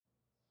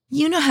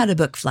You know how to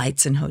book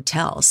flights and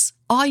hotels.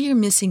 All you're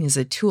missing is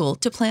a tool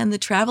to plan the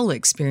travel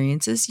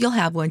experiences you'll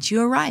have once you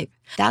arrive.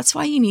 That's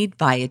why you need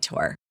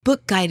Viator.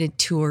 Book guided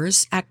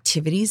tours,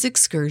 activities,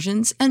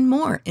 excursions, and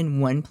more in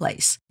one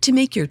place to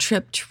make your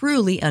trip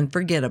truly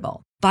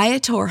unforgettable.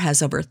 Viator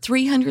has over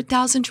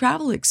 300,000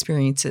 travel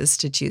experiences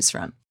to choose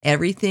from.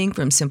 Everything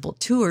from simple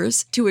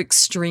tours to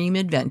extreme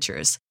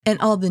adventures and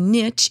all the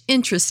niche,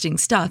 interesting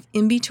stuff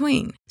in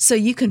between. So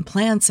you can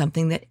plan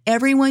something that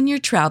everyone you're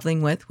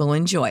traveling with will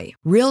enjoy.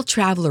 Real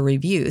traveler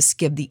reviews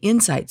give the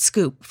inside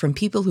scoop from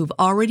people who've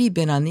already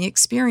been on the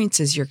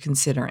experiences you're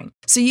considering.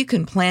 So you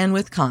can plan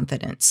with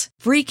confidence.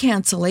 Free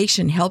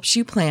cancellation helps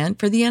you plan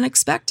for the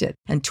unexpected.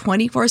 And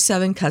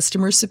 24/7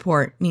 customer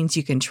support means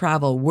you can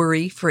travel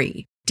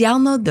worry-free.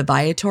 Download the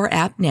Viator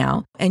app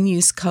now and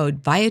use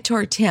code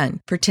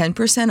Viator10 for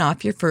 10%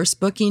 off your first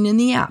booking in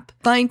the app.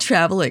 Find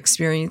travel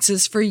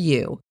experiences for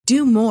you.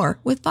 Do more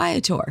with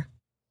Viator.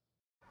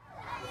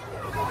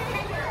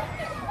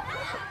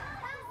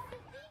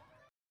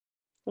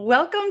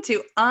 Welcome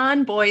to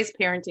On Boys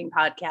Parenting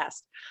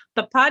Podcast,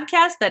 the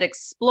podcast that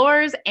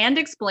explores and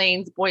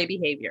explains boy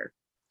behavior.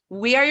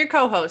 We are your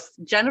co-hosts,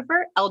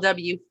 Jennifer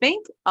L.W.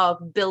 Fink of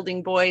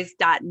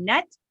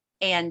buildingboys.net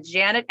and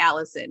Janet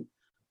Allison,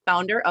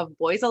 founder of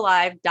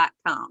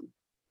boysalive.com.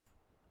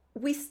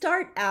 We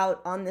start out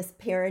on this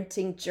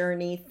parenting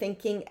journey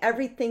thinking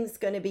everything's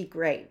going to be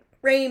great.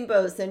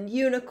 Rainbows and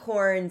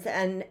unicorns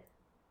and,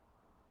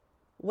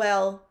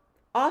 well,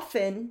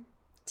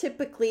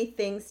 typically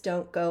things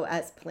don't go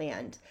as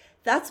planned.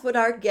 That's what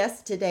our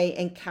guest today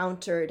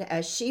encountered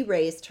as she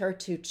raised her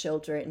two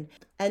children.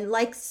 And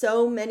like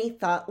so many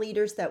thought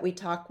leaders that we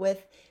talk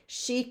with,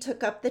 she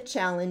took up the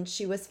challenge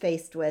she was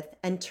faced with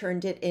and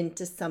turned it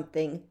into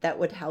something that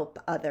would help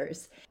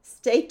others.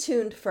 Stay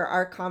tuned for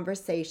our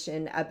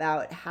conversation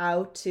about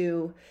how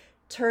to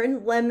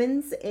turn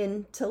lemons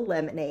into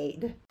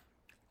lemonade.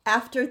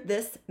 After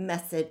this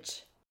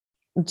message.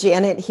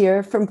 Janet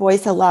here from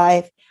Boys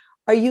Alive.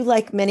 Are you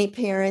like many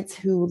parents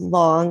who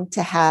long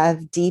to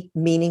have deep,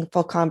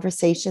 meaningful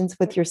conversations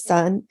with your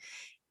son?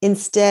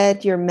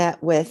 Instead, you're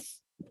met with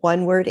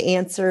one-word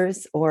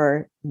answers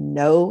or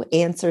no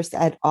answers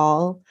at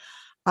all.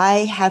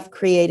 I have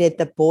created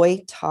the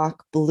Boy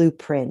Talk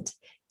Blueprint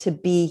to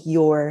be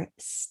your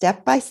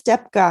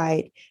step-by-step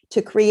guide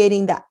to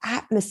creating the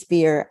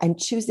atmosphere and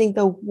choosing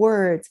the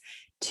words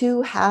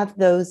to have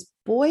those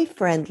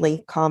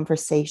boy-friendly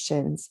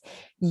conversations.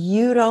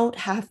 You don't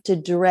have to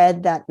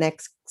dread that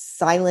next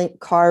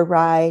silent car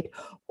ride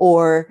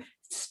or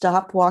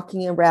stop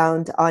walking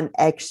around on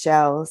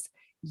eggshells.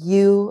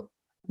 You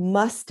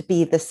must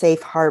be the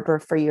safe harbor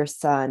for your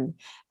son.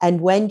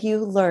 And when you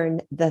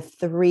learn the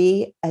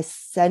 3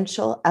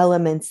 essential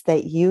elements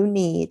that you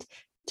need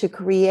to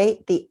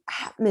create the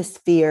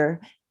atmosphere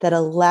that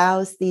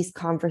allows these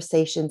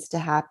conversations to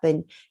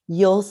happen,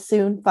 you'll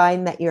soon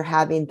find that you're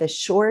having the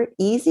short,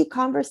 easy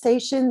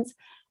conversations,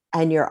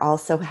 and you're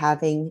also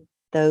having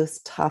those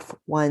tough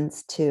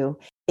ones too.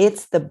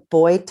 It's the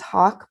Boy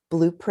Talk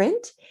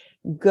Blueprint.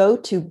 Go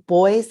to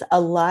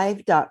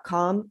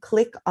boysalive.com,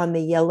 click on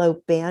the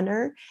yellow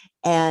banner,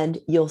 and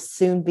you'll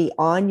soon be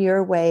on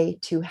your way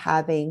to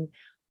having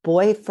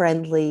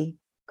boy-friendly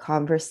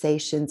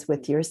conversations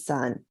with your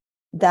son.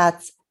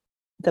 That's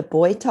the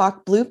Boy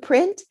Talk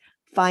Blueprint.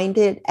 Find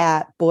it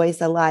at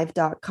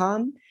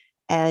boysalive.com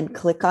and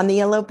click on the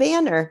yellow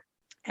banner.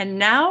 And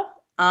now,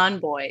 on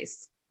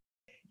boys.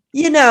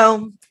 You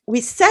know,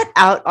 we set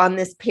out on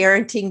this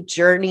parenting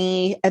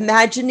journey,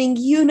 imagining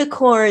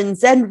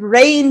unicorns and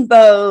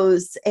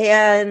rainbows.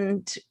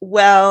 And,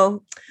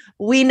 well,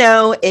 we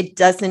know it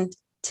doesn't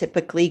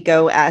typically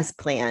go as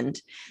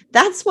planned.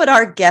 That's what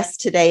our guest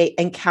today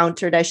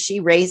encountered as she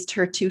raised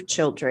her two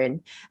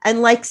children.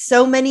 And like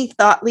so many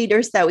thought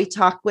leaders that we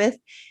talk with,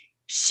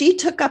 she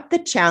took up the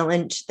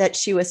challenge that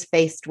she was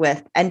faced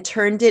with and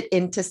turned it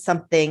into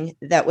something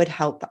that would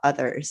help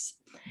others.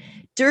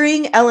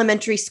 During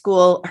elementary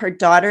school, her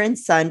daughter and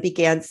son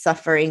began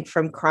suffering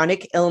from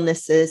chronic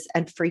illnesses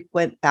and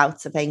frequent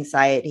bouts of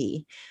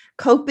anxiety.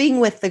 Coping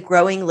with the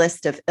growing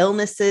list of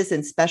illnesses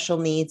and special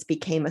needs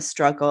became a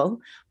struggle,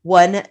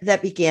 one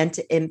that began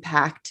to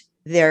impact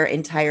their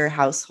entire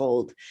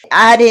household.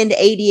 Add in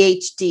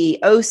ADHD,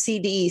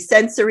 OCD,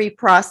 sensory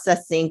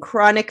processing,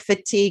 chronic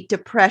fatigue,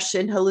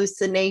 depression,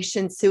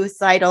 hallucination,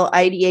 suicidal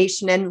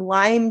ideation, and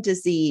Lyme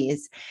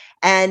disease.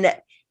 And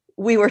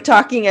we were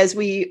talking as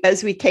we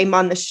came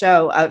on the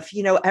show of,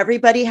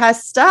 everybody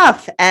has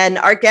stuff, and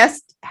our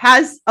guest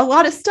has a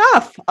lot of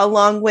stuff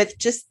along with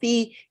just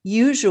the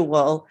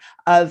usual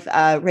of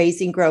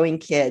raising growing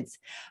kids.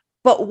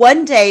 But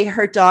one day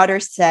her daughter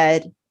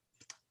said,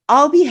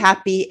 "I'll be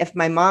happy if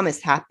my mom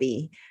is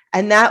happy."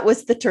 And that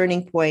was the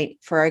turning point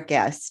for our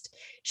guest.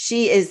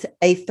 She is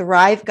a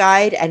Thrive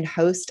Guide and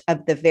host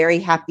of the Very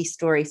Happy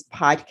Stories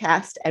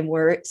podcast. And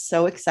we're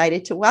so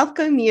excited to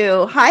welcome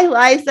you. Hi,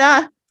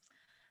 Liza.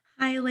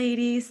 Hi,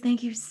 ladies.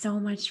 Thank you so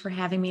much for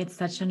having me. It's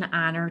such an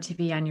honor to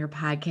be on your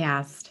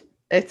podcast.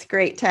 It's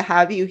great to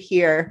have you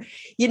here.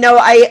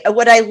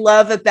 What I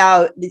love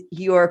about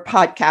your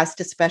podcast,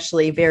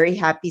 especially Very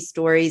Happy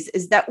Stories,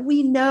 is that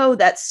we know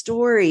that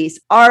stories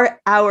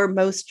are our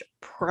most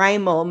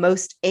primal,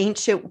 most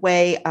ancient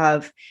way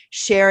of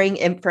sharing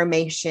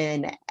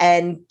information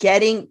and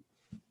getting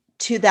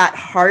to that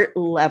heart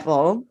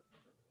level.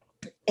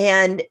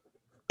 And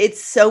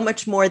it's so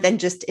much more than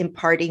just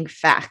imparting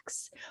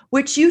facts,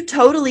 which you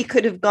totally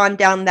could have gone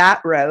down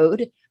that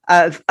road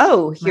of,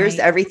 oh, here's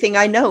Right. everything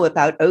I know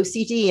about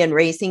OCD and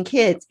raising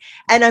kids.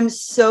 And I'm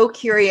so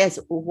curious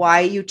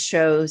why you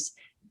chose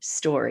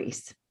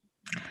stories.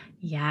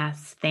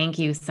 Yes, thank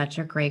you. Such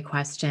a great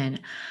question.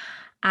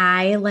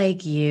 I,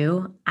 like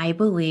you, I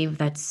believe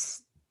that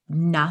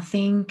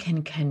nothing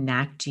can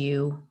connect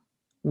you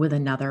with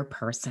another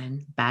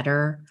person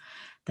better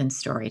than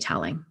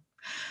storytelling.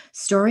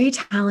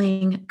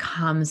 Storytelling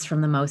comes from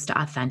the most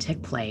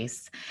authentic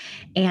place.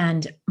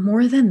 And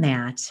more than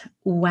that,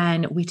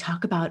 when we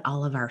talk about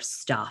all of our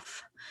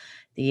stuff,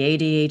 the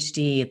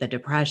ADHD, the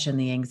depression,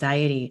 the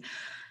anxiety,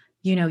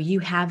 you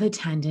have a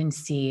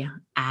tendency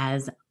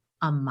as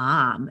a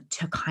mom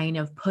to kind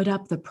of put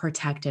up the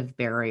protective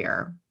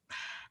barrier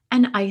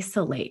and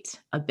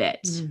isolate a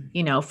bit,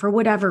 for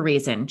whatever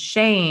reason,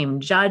 shame,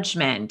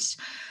 judgment,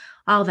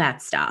 all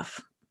that stuff.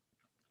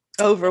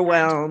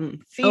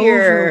 Overwhelm,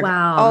 fear,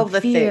 all the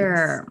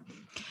fear.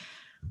 things.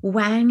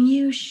 When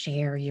you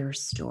share your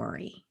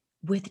story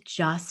with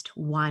just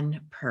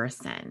one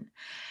person,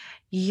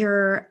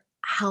 you're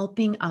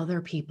helping other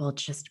people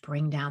just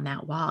bring down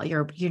that wall.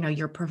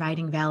 You're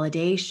providing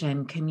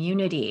validation,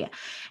 community.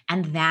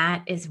 And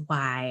that is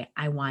why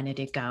I wanted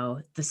to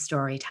go the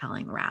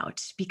storytelling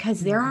route,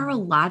 because there are a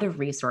lot of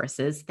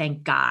resources,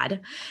 thank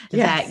God,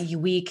 Yes. that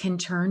we can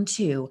turn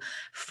to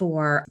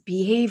for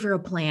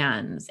behavioral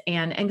plans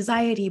and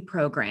anxiety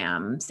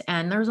programs.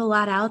 And there's a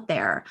lot out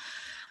there.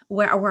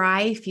 Where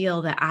I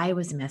feel that I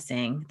was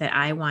missing, that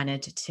I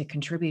wanted to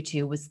contribute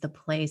to, was the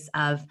place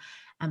of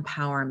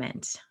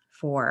empowerment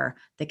for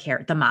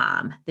the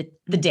mom,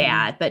 the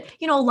dad. But,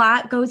 a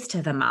lot goes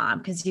to the mom,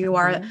 because you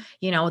are,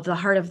 the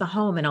heart of the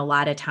home in a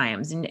lot of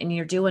times, and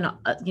you're doing,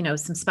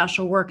 some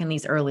special work in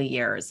these early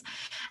years.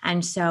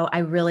 And so I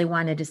really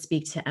wanted to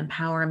speak to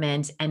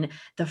empowerment. And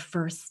the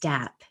first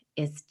step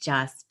is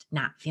just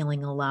not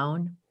feeling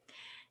alone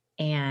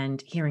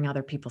and hearing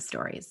other people's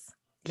stories.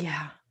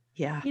 Yeah.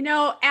 Yeah.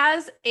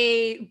 As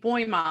a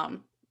boy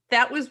mom,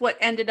 that was what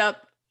ended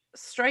up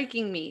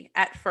striking me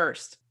at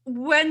first.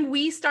 When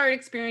we start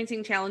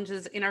experiencing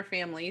challenges in our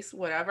families,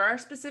 whatever our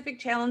specific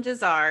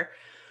challenges are,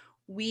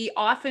 we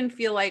often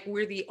feel like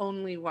we're the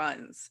only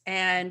ones.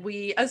 And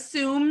we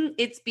assume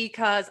it's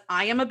because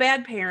I am a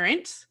bad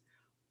parent,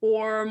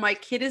 or my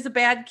kid is a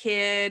bad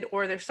kid,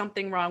 or there's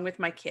something wrong with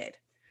my kid.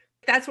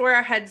 That's where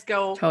our heads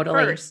go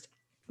first.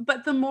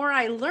 But the more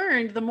I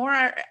learned, the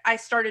more I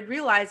started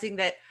realizing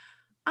that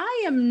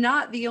I am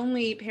not the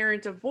only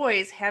parent of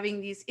boys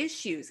having these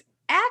issues.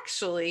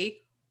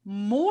 Actually,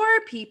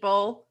 more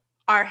people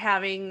are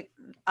having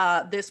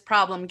this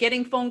problem,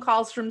 getting phone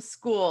calls from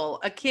school,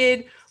 a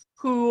kid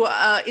who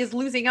is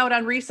losing out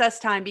on recess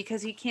time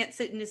because he can't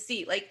sit in his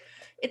seat. Like,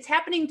 it's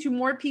happening to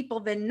more people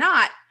than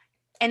not.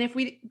 And if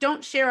we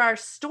don't share our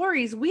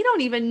stories, we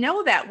don't even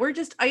know that. We're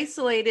just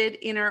isolated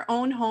in our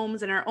own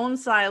homes, in our own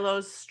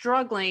silos,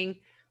 struggling,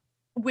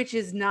 which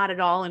is not at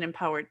all an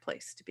empowered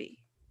place to be.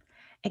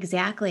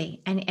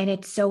 Exactly. And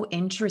it's so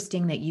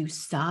interesting that you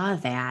saw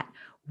that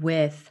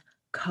with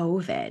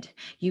COVID.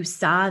 You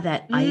saw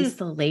that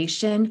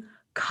isolation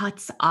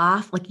cuts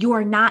off, like you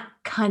are not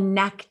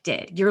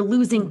connected. You're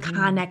losing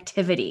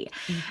connectivity.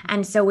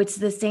 And so it's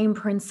the same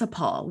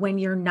principle when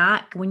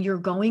you're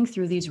going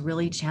through these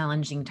really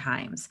challenging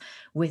times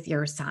with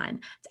your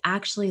son. It's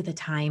actually the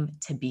time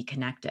to be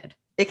connected.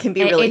 It can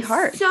be really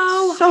hard.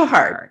 So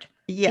hard.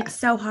 Yeah. It's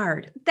so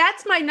hard.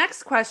 That's my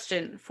next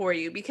question for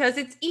you, because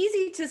it's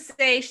easy to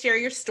say, share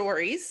your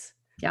stories.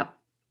 Yep.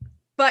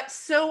 But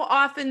so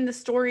often the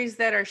stories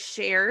that are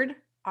shared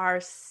are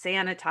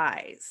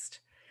sanitized.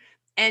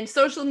 And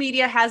social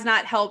media has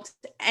not helped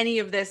any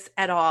of this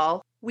at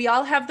all. We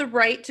all have the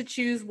right to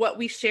choose what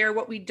we share,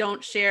 what we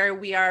don't share.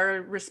 We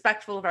are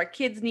respectful of our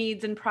kids'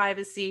 needs and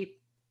privacy,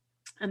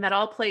 and that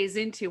all plays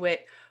into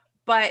it.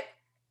 But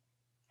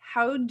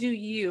how did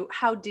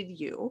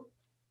you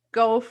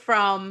go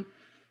from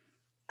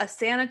a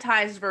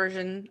sanitized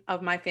version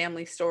of my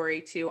family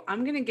story to,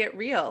 I'm going to get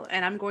real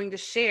and I'm going to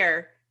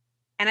share?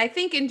 And I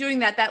think in doing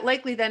that, that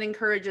likely then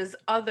encourages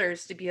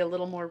others to be a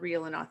little more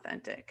real and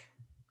authentic.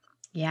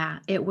 Yeah,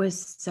 it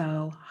was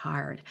so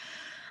hard.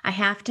 I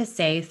have to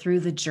say,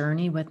 through the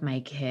journey with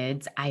my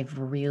kids, I've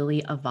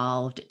really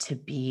evolved to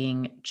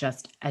being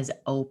just as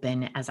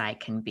open as I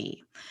can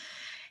be.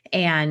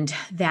 And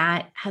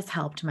that has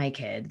helped my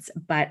kids.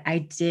 But I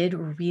did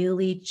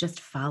really just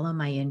follow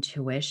my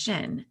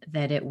intuition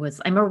that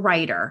I'm a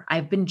writer.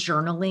 I've been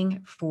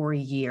journaling for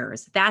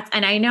years.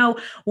 And I know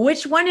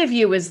which one of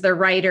you is the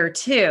writer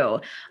too.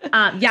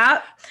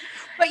 Yeah.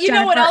 But you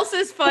know what else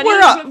is funny?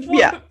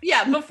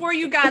 Before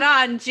you got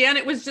on,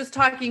 Janet was just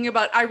talking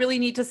about, I really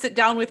need to sit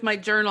down with my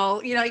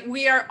journal. You know,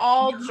 we are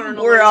all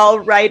journalists. We're all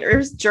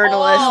writers,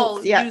 journalists.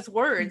 All use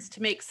words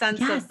to make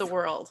sense of the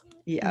world.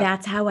 Yeah.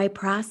 That's how I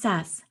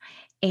process.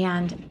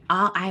 And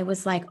I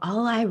was like,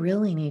 all I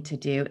really need to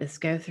do is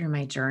go through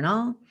my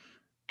journal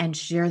and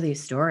share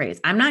these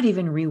stories. I'm not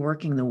even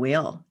reworking the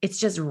wheel. It's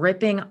just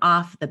ripping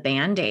off the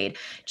Band-Aid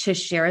to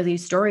share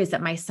these stories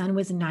that my son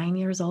was 9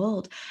 years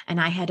old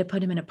and I had to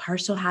put him in a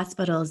partial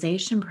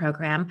hospitalization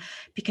program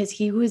because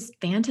he was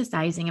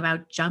fantasizing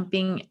about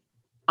jumping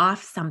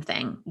off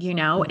something, you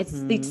know.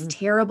 It's these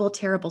terrible,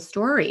 terrible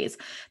stories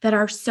that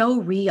are so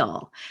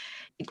real.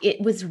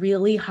 It was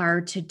really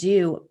hard to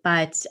do,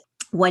 but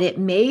what it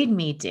made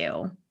me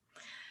do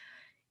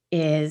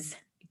is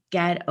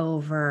get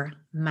over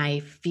my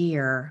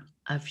fear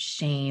of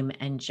shame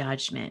and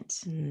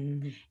judgment,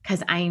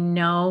 because I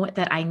know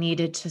that I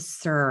needed to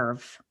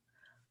serve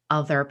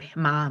other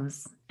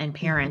moms and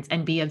parents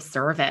and be of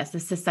service.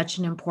 This is such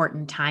an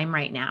important time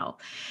right now.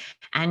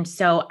 And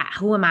so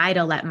who am I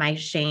to let my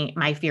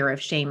fear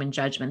of shame and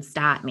judgment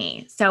stop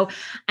me? So,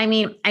 I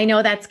mean, I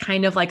know that's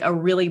kind of like a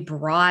really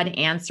broad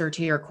answer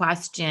to your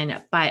question,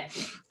 but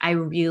I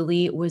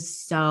really was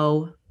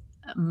so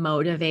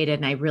motivated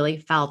and I really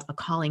felt a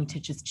calling to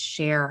just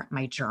share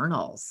my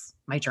journals.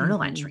 My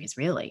journal entries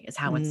really is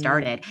how it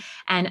started.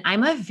 And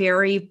I'm a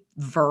very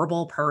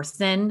verbal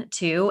person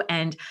too.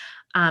 And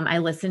I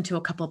listened to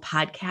a couple of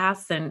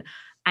podcasts and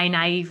I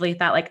naively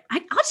thought like,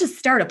 I'll just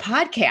start a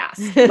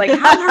podcast. Like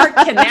how hard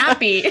can that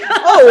be?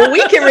 Oh,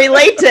 we can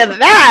relate to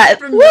that.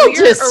 We'll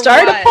just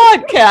start a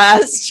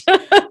podcast.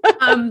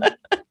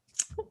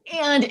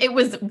 And it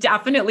was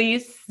definitely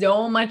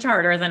so much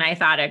harder than I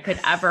thought it could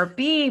ever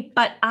be,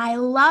 but I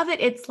love it.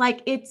 It's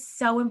like, it's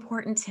so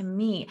important to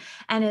me.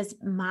 And as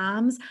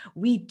moms,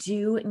 we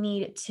do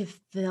need to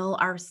fill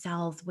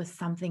ourselves with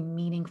something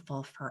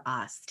meaningful for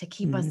us to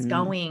keep us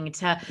going,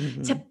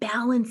 to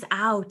balance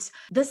out.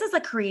 This is a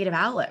creative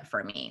outlet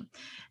for me.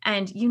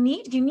 And you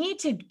need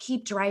to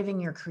keep driving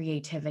your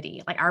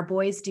creativity. Like our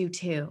boys do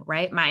too,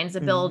 right? Mine's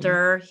a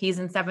builder. He's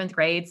in 7th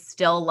grade,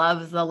 still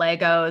loves the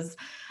Legos.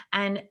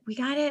 And we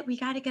got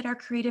to get our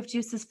creative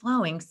juices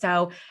flowing.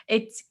 So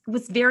it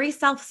was very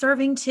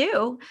self-serving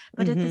too,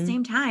 but at the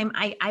same time,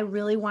 I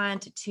really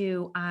want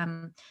to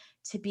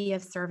be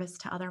of service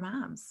to other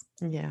moms.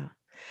 Yeah.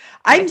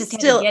 I just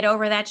had to get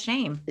over that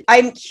shame.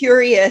 I'm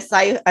curious.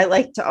 I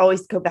like to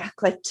always go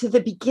back like to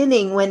the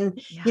beginning when,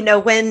 you know,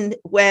 when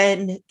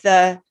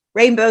the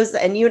rainbows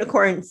and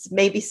unicorns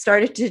maybe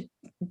started to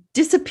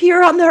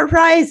disappear on the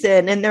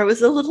horizon and there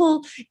was a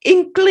little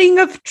inkling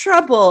of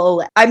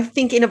trouble. I'm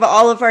thinking of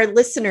all of our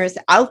listeners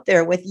out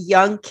there with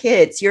young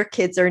kids. Your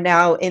kids are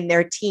now in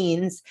their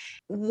teens.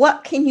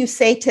 What can you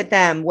say to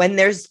them when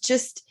there's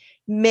just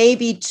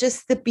maybe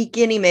just the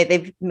beginning?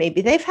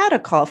 Maybe they've had a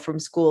call from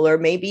school, or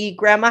maybe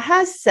grandma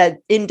has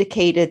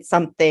indicated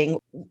something.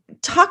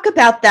 Talk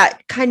about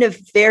that kind of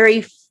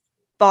very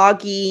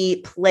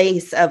foggy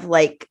place of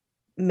like,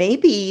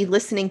 maybe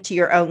listening to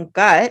your own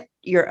gut,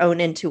 your own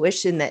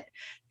intuition that,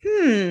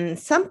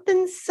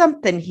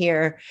 something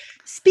here.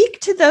 Speak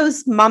to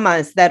those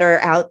mamas that are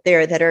out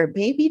there that are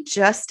maybe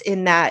just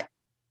in that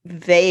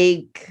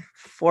vague,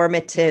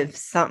 formative,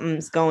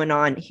 something's going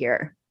on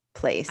here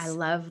place. I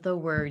love the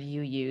word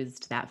you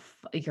used, that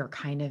you're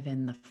kind of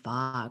in the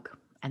fog.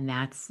 And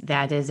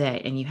that is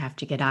it. And you have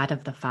to get out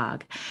of the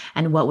fog.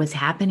 And what was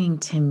happening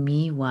to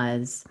me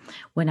was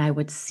when I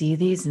would see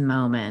these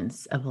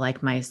moments of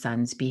like my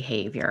son's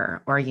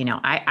behavior, or, you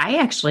know, I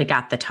actually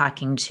got the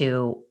talking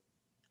to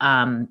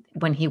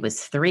when he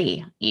was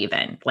 3,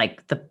 even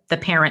like the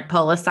parent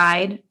pull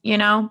aside, you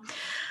know,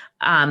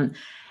 and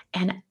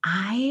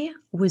I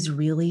was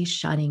really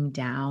shutting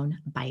down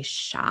by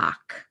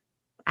shock.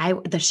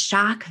 The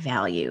shock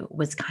value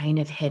was kind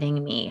of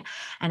hitting me,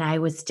 and I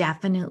was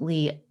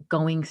definitely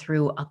going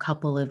through a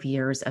couple of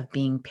years of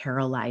being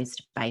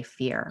paralyzed by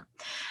fear.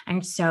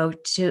 And so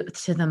to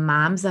the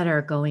moms that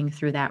are going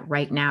through that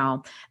right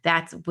now,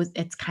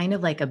 it's kind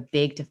of like a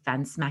big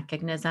defense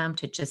mechanism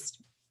to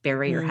just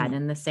bury your head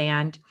in the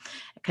sand.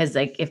 Because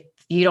like, if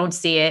you don't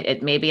see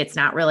it, maybe it's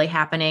not really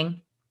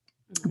happening.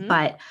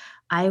 But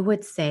I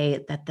would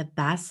say that the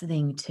best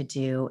thing to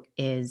do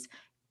is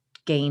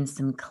gain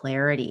some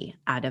clarity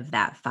out of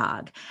that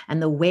fog. And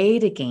the way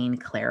to gain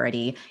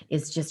clarity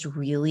is just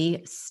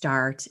really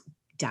start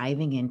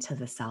diving into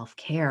the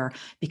self-care,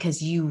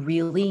 because you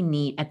really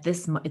need at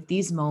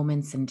these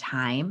moments in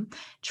time,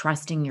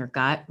 trusting your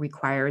gut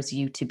requires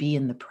you to be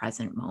in the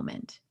present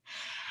moment.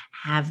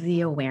 Have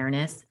the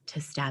awareness to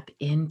step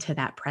into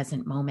that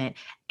present moment.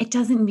 It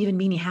doesn't even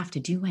mean you have to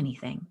do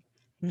anything.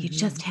 You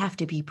just have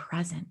to be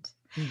present.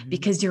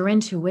 Because your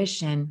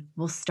intuition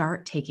will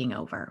start taking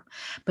over.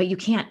 But you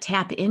can't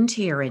tap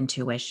into your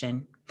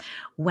intuition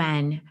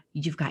when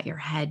you've got your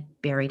head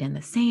buried in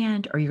the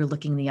sand or you're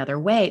looking the other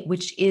way,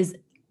 which is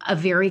a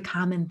very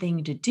common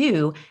thing to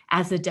do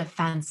as a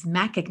defense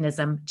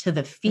mechanism to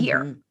the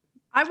fear.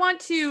 I want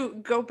to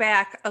go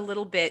back a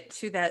little bit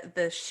to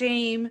the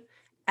shame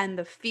and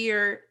the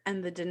fear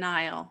and the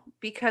denial,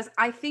 because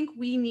I think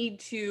we need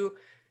to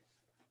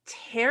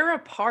tear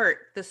apart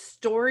the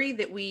story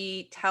that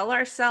we tell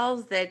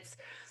ourselves that's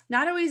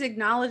not always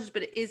acknowledged,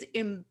 but is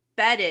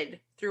embedded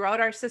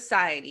throughout our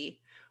society,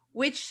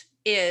 which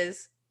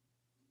is,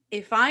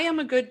 if I am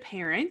a good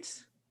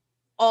parent,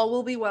 all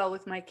will be well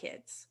with my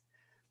kids.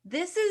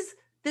 This is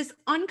this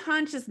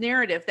unconscious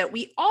narrative that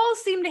we all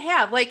seem to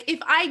have. Like, if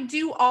I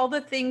do all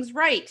the things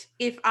right,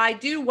 if I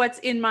do what's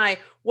in my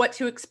What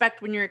to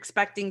Expect When You're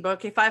Expecting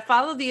book, if I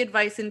follow the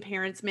advice in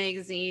parents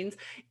magazines,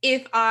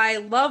 if I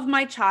love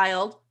my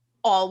child,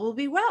 all will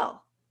be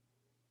well.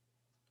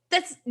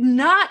 That's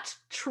not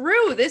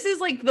true. This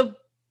is like the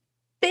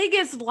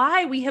biggest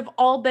lie we have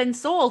all been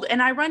sold. And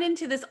I run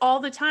into this all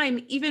the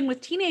time, even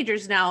with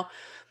teenagers now.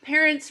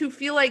 Parents who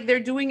feel like they're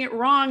doing it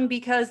wrong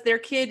because their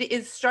kid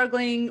is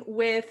struggling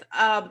with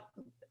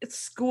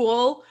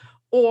school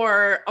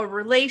or a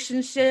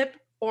relationship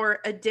or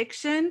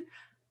addiction.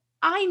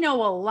 I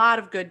know a lot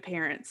of good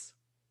parents.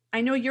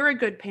 I know you're a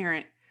good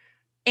parent.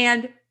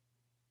 And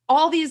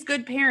all these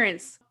good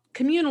parents,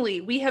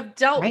 communally, we have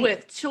dealt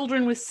with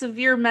children with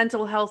severe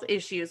mental health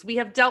issues. We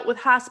have dealt with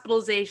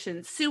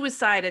hospitalization,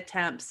 suicide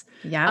attempts,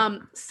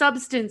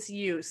 substance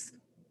use.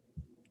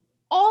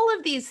 All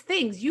of these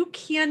things, you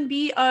can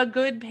be a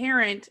good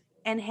parent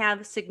and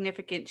have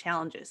significant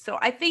challenges. So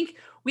I think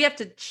we have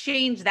to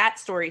change that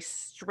story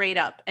straight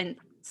up and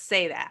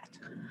say that.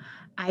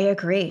 I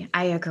agree.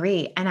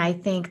 And I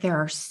think there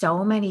are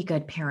so many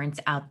good parents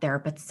out there,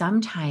 but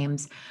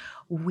sometimes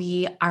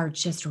we are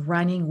just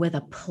running with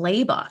a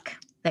playbook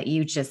that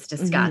you just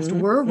discussed. Mm-hmm.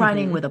 We're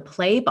running with a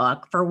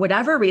playbook for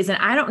whatever reason.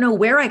 I don't know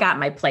where I got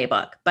my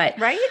playbook, but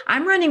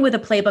I'm running with a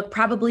playbook.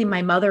 Probably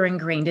my mother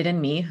ingrained it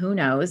in me. Who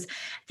knows?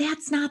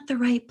 That's not the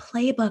right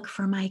playbook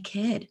for my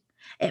kid.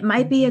 It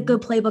might be a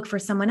good playbook for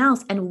someone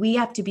else. And we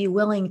have to be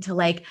willing to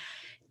like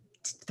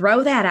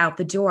throw that out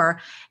the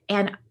door.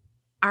 And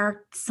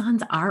our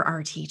sons are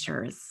our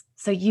teachers.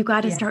 So you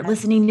got to start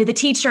listening to the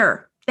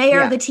teacher. They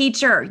are the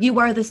teacher. You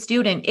are the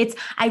student.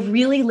 I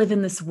really live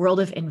in this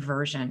world of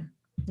inversion.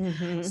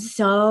 Mm-hmm.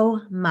 So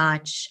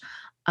much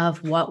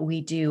of what we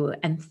do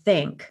and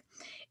think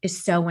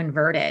is so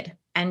inverted.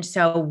 And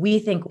so we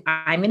think,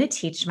 I'm going to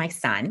teach my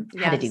son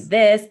how to do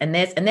this and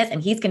this and this,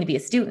 and he's going to be a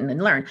student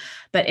and learn.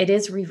 But it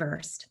is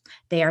reversed.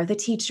 They are the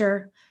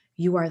teacher.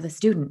 You are the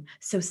student.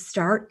 So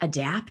start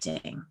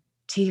adapting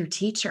to your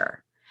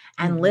teacher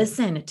and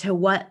listen to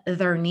what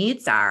their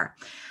needs are.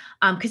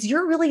 Because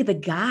you're really the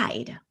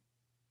guide.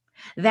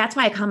 That's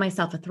why I call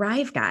myself a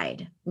Thrive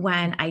Guide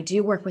when I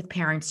do work with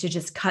parents to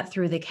just cut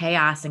through the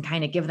chaos and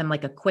kind of give them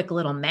like a quick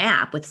little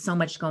map with so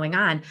much going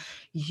on.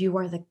 You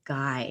are the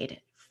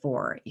guide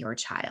for your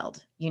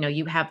child. You know,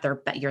 you have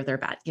you're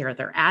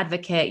their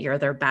advocate, you're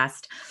their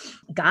best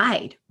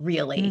guide,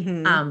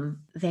 really.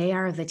 They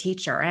are the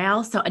teacher.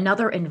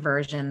 Another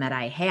inversion that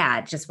I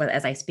had, just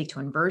as I speak to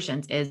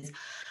inversions, is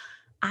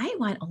I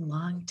went a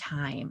long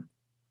time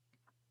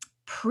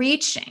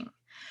preaching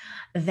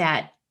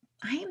that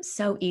I am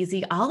so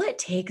easy. All it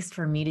takes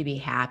for me to be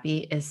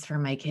happy is for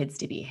my kids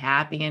to be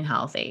happy and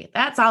healthy.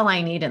 That's all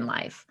I need in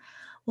life.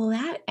 Well,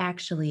 that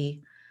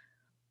actually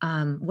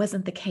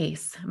wasn't the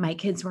case. My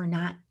kids were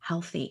not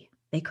healthy.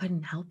 They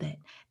couldn't help it.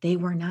 They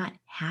were not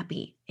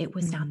happy. It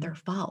was not their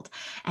fault.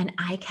 And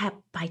I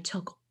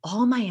took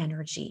all my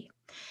energy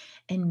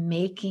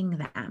in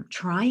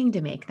trying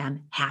to make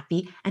them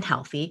happy and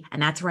healthy.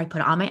 And that's where I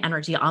put all my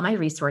energy, all my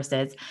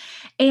resources.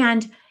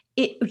 And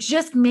it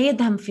just made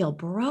them feel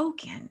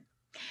broken.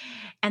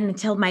 And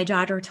until my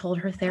daughter told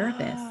her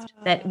therapist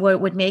that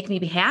what would make me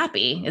be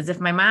happy is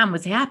if my mom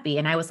was happy.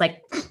 And I was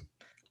like,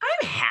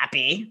 I'm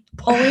happy,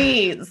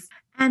 please.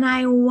 And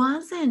I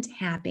wasn't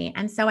happy.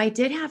 And so I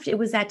did it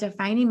was that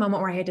defining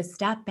moment where I had to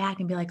step back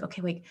and be like,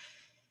 okay, wait,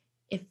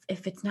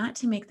 if it's not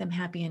to make them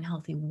happy and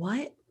healthy,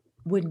 what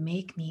would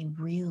make me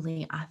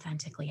really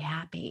authentically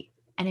happy?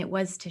 And it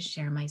was to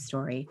share my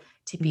story,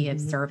 to be of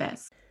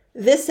service.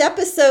 This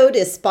episode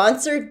is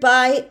sponsored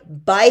by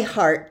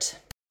ByHeart.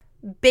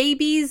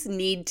 Babies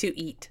need to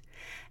eat.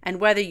 And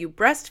whether you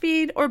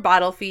breastfeed or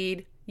bottle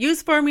feed,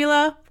 use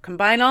formula,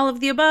 combine all of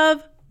the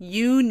above,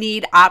 you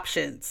need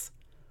options.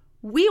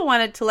 We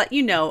wanted to let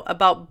you know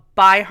about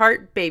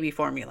ByHeart Baby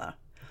Formula.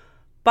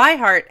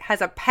 ByHeart has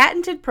a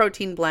patented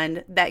protein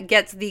blend that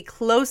gets the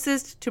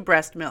closest to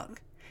breast milk.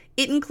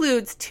 It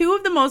includes 2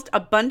 of the most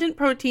abundant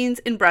proteins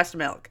in breast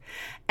milk.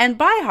 And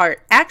ByHeart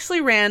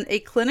actually ran a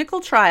clinical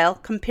trial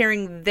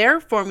comparing their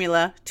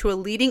formula to a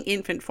leading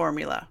infant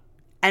formula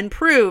and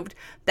proved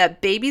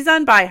that babies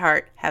on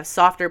ByHeart have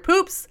softer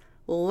poops,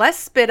 less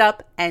spit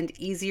up, and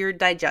easier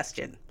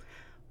digestion.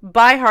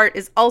 ByHeart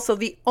is also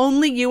the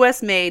only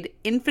US-made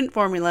infant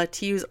formula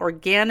to use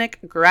organic,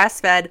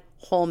 grass-fed,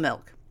 whole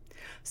milk.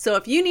 So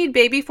if you need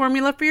baby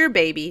formula for your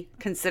baby,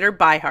 consider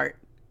ByHeart.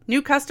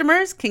 New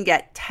customers can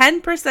get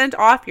 10%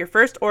 off your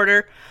first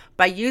order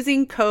by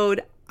using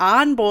code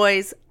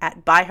ONBOYS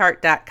at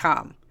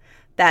byheart.com.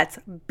 That's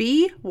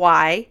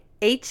BYHEART.com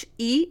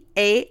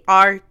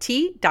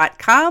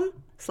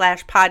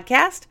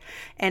byheart.com/podcast,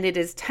 and it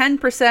is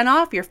 10%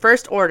 off your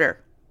first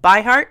order.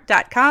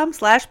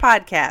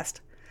 byheart.com/podcast.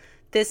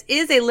 This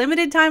is a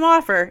limited time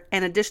offer,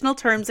 and additional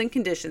terms and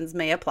conditions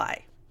may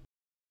apply.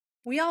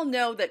 We all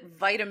know that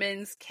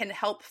vitamins can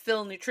help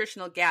fill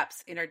nutritional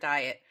gaps in our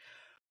diet,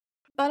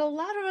 but a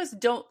lot of us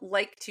don't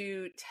like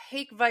to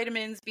take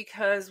vitamins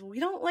because we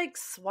don't like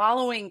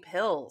swallowing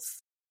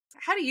pills.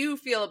 How do you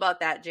feel about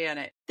that,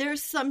 Janet?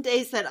 There's some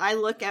days that I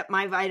look at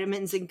my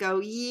vitamins and go,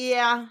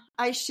 yeah,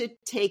 I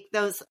should take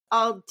those.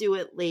 I'll do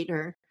it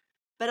later.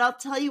 But I'll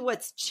tell you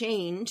what's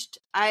changed.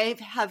 I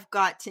have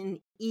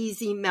gotten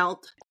Easy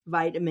Melt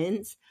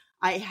vitamins.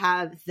 I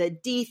have the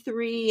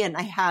D3 and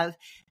I have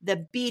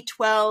the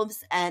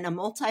B12s and a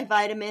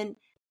multivitamin.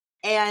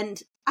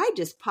 And I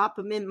just pop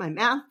them in my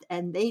mouth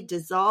and they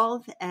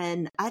dissolve.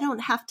 And I don't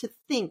have to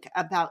think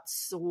about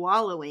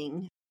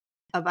swallowing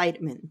a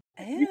vitamin.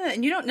 Yeah,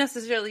 and you don't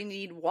necessarily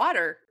need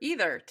water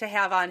either to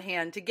have on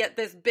hand to get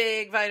this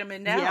big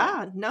vitamin down.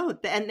 Yeah, no,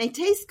 and they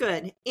taste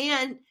good.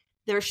 And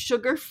they're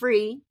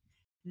sugar-free.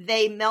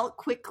 They melt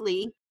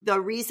quickly.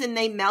 The reason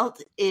they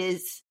melt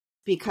is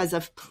because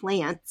of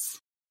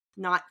plants,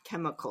 not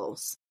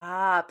chemicals.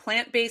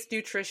 Plant-based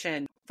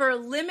nutrition. For a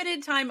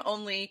limited time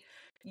only,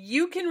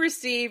 you can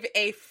receive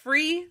a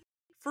free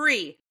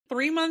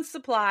 3-month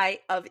supply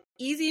of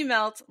Easy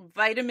Melt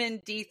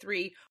Vitamin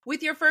D3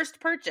 with your first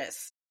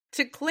purchase.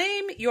 To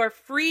claim your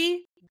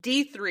free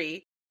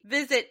D3,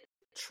 visit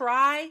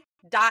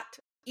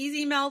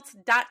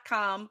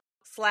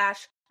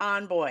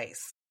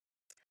try.easymelts.com/onboys.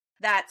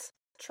 That's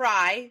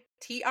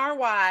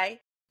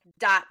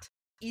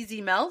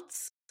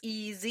try.easymelts,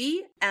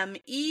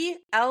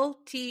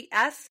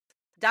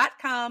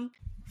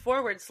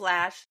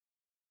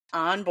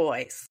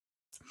 EasyMelts.com/onboys.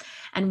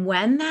 And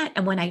when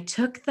I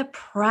took the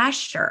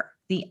pressure,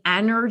 the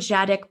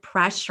energetic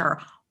pressure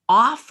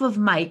off of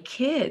my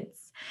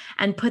kids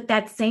and put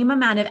that same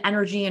amount of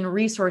energy and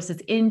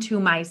resources into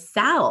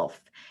myself,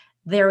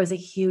 there was a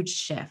huge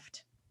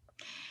shift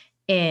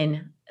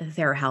in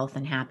their health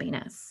and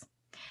happiness,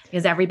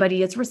 because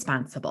everybody is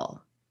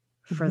responsible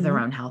for their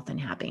own health and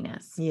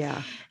happiness.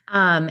 Yeah.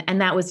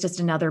 And that was just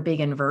another big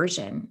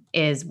inversion.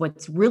 Is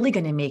what's really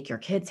going to make your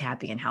kids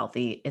happy and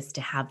healthy is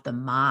to have the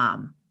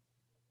mom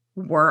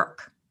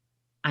work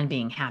on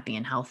being happy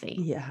and healthy.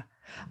 Yeah.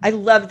 I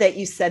love that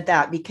you said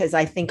that, because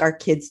I think our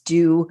kids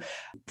do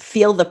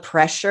feel the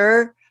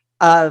pressure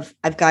of,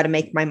 I've got to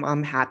make my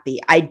mom happy.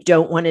 I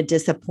don't want to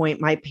disappoint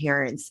my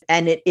parents.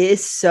 And it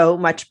is so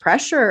much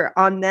pressure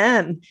on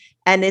them.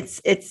 And it's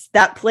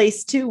that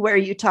place too, where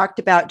you talked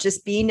about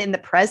just being in the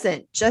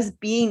present, just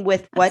being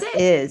with what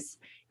is.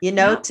 You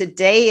know,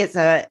 today is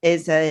a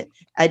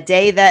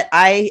day that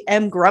I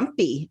am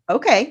grumpy.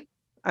 Okay.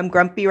 I'm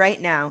grumpy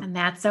right now. And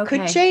that's okay.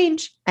 Could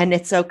change, and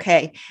it's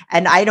okay.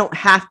 And I don't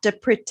have to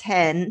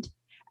pretend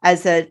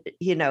as a,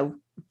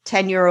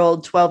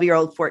 10-year-old,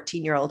 12-year-old,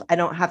 14-year-old. I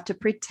don't have to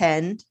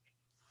pretend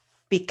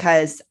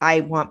because I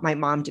want my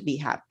mom to be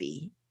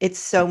happy. It's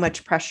so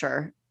much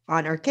pressure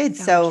on our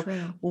kids. So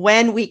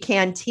when we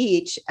can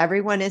teach,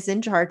 everyone is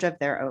in charge of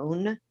their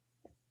own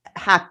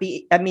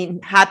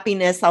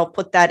happiness. I'll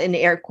put that in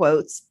air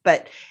quotes,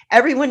 but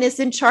everyone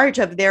is in charge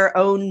of their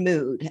own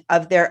mood,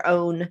 of their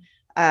own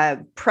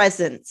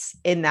presence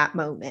in that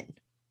moment.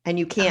 And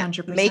you can't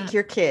 100%. Make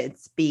your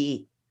kids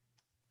be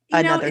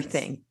another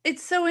thing.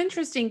 It's so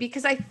interesting,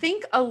 because I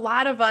think a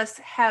lot of us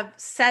have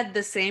said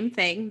the same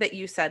thing that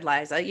you said,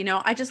 Liza.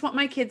 I just want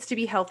my kids to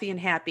be healthy and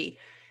happy.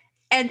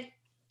 And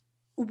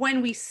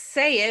when we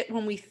say it,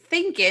 when we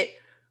think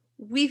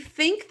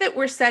that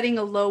we're setting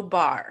a low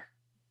bar.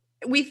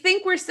 We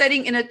think we're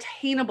setting an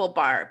attainable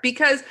bar,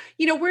 because,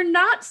 we're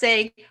not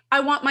saying,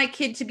 I want my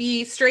kid to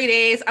be straight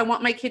A's. I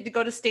want my kid to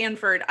go to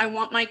Stanford. I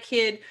want my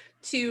kid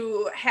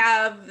to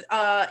have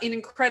an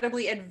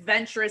incredibly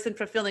adventurous and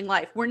fulfilling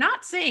life. We're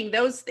not saying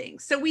those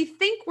things. So we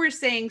think we're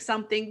saying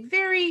something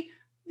very,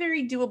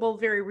 very doable,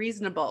 very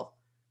reasonable.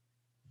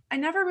 I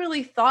never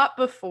really thought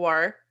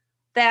before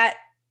that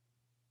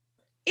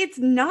it's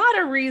not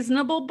a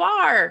reasonable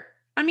bar.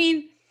 I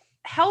mean,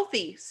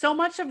 healthy, so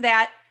much of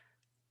that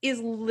is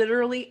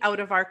literally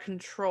out of our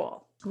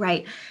control.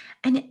 Right.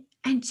 And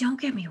don't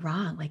get me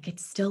wrong, like,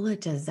 it's still a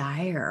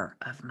desire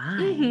of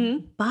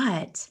mine,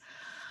 but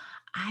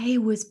I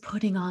was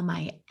putting all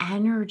my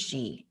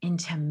energy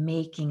into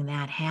making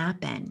that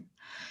happen.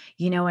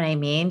 You know what I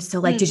mean? So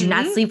like, did you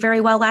not sleep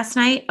very well last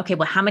night? Okay.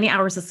 Well, how many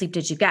hours of sleep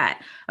did you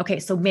get? Okay.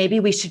 So maybe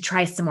we should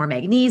try some more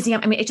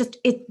magnesium. I mean,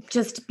 it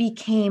just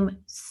became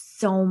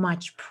so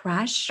much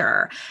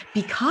pressure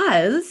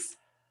because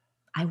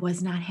I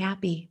was not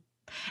happy.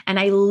 And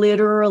I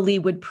literally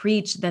would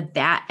preach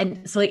that.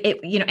 And so like it,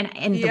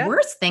 and the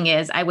worst thing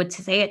is I would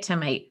say it to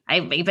I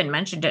even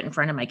mentioned it in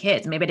front of my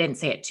kids. Maybe I didn't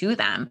say it to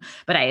them,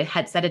 but I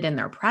had said it in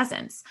their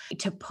presence.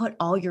 To put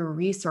all your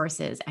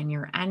resources and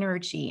your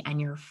energy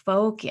and your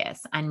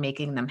focus on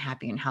making them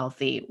happy and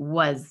healthy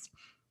was,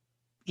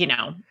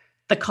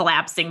 the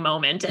collapsing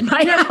moment in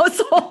my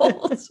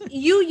household.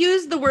 You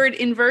used the word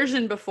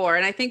inversion before.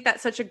 And I think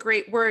that's such a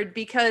great word,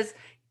 because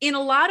in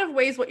a lot of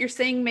ways, what you're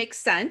saying makes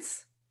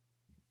sense.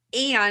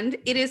 And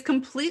it is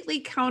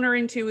completely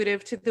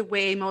counterintuitive to the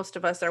way most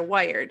of us are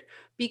wired,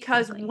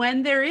 because Exactly.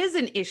 when there is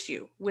an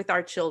issue with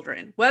our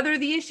children, whether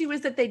the issue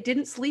is that they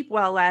didn't sleep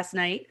well last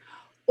night,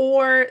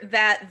 or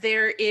that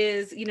there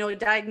is, a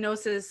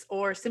diagnosis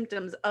or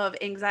symptoms of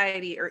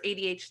anxiety or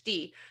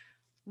ADHD,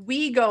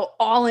 we go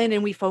all in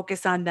and we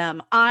focus on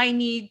them. I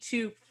need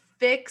to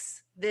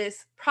fix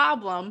this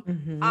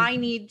problem. I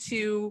need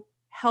to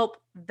help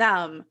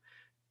them.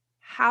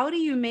 How do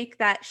you make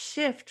that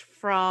shift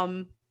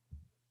from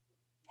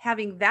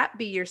having that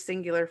be your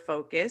singular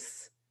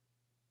focus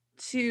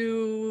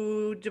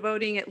to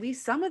devoting at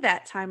least some of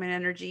that time and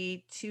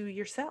energy to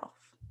yourself?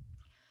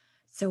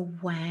 So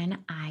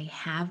when I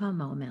have a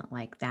moment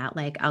like that,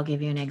 like I'll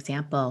give you an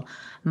example.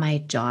 My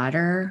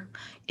daughter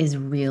is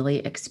really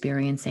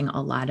experiencing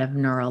a lot of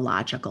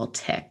neurological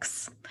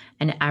tics.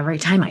 And every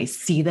time I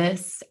see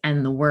this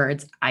and the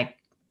words,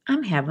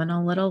 I'm having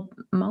a little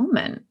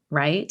moment,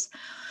 right?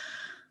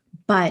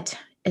 But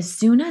as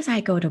soon as I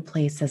go to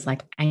places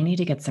like I need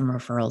to get some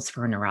referrals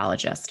for a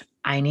neurologist,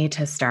 I need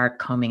to start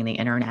combing the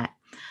internet.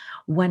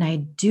 When I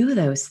do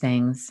those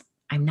things,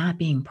 I'm not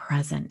being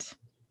present.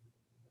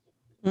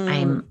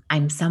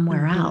 I'm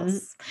somewhere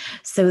else.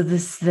 So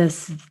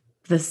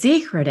the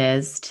secret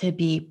is to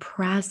be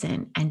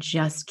present and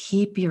just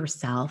keep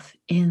yourself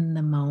in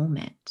the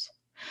moment.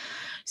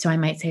 So I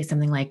might say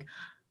something like,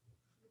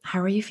 "How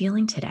are you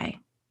feeling today?"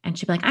 And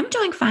she'd be like, "I'm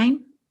doing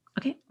fine."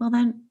 Okay, well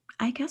then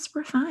I guess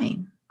we're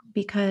fine,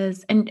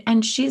 because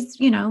and she's,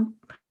 and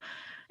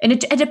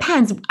it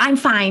depends. "I'm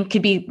fine"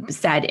 could be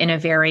said in a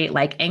very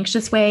like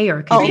anxious way, or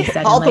it could be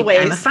said in all the like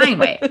I'm a ways. fine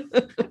way.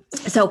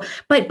 So,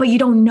 but you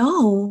don't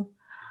know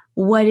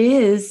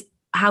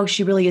how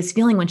she really is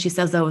feeling when she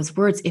says those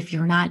words if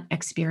you're not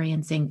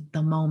experiencing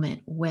the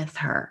moment with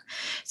her.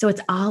 So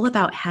it's all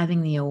about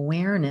having the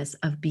awareness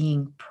of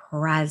being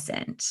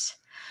present.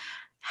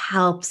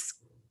 Helps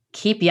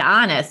keep you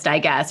honest, I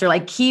guess, or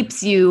like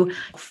keeps you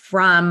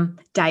from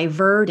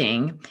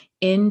diverting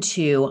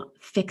into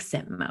fix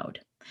it mode.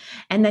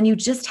 And then you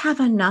just have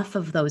enough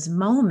of those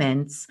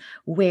moments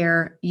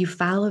where you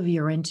follow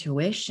your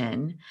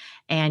intuition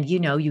and,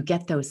 you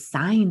get those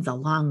signs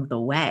along the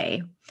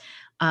way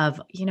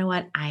of, you know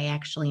what, I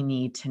actually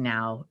need to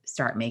now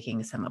start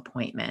making some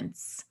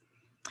appointments.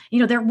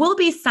 There will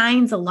be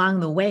signs along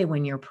the way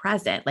when you're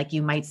present. Like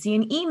you might see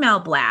an email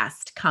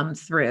blast come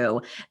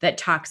through that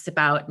talks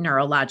about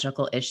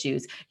neurological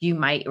issues. You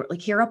might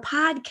like hear a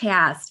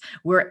podcast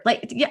where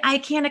I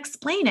can't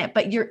explain it,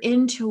 but your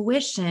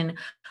intuition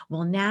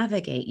will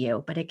navigate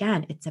you. But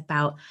again, it's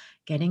about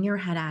getting your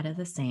head out of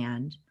the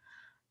sand,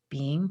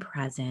 being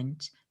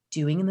present,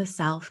 doing the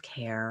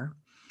self-care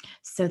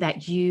so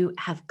that you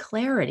have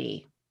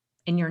clarity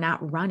and you're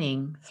not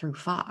running through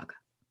fog.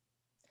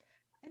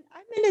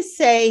 I'm going to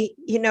say,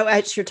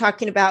 as you're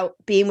talking about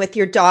being with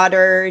your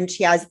daughter and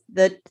she has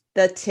the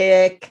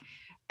tic,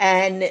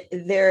 and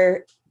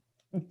they're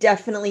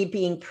definitely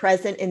being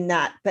present in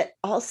that, but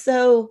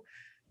also,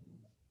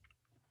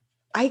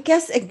 I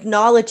guess,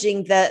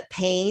 acknowledging the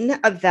pain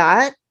of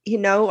that.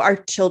 Our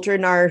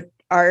children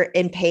are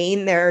in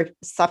pain, they're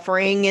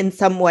suffering in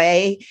some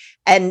way.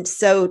 And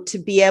so to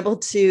be able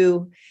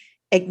to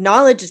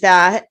acknowledge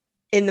that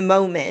in the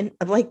moment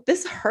of like,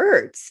 this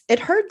hurts. It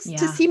hurts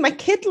to see my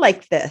kid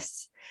like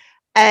this,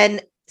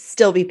 and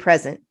still be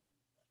present.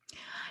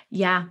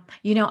 Yeah.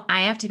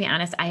 I have to be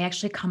honest, I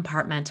actually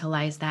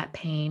compartmentalize that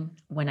pain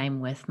when I'm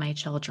with my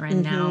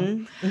children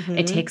now.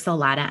 It takes a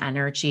lot of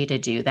energy to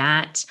do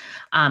that.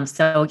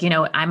 So,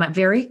 I'm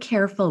very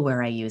careful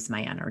where I use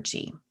my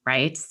energy,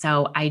 right?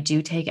 So I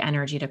do take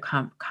energy to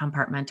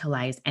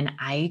compartmentalize, and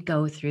I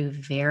go through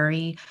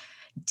very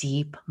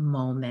deep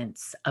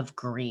moments of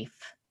grief.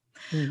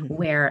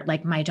 Where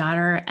like my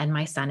daughter and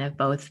my son have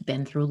both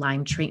been through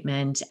Lyme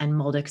treatment and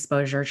mold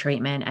exposure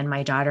treatment. And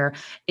my daughter,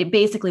 it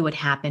basically what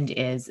happened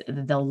is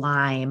the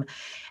Lyme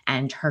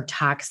and her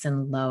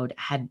toxin load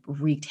had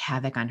wreaked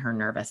havoc on her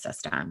nervous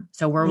system.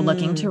 So we're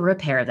looking to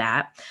repair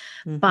that.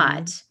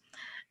 But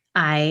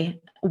I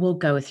will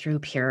go through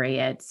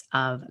periods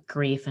of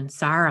grief and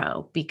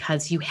sorrow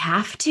because you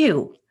have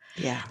to.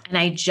 Yeah. And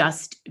I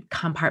just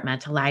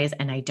compartmentalize,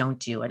 and I don't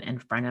do it in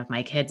front of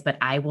my kids, but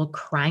I will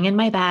cry in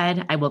my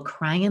bed. I will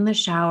cry in the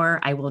shower.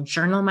 I will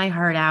journal my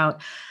heart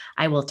out.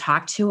 I will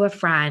talk to a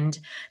friend,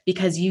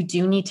 because you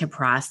do need to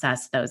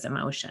process those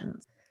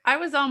emotions. I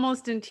was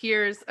almost in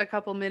tears a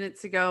couple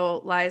minutes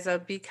ago,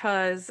 Liza,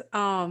 because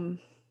when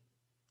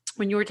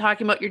you were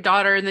talking about your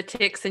daughter and the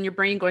tics and your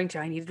brain going to,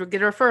 I need to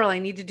get a referral, I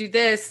need to do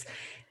this,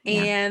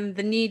 and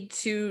the need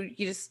to,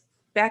 you just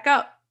back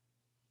up,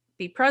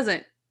 be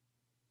present.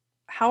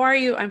 How are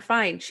you? I'm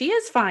fine. She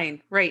is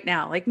fine right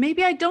now. Like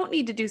maybe I don't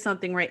need to do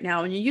something right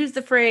now. And you use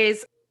the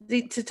phrase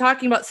to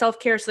talking about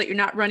self-care so that you're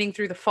not running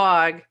through the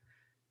fog.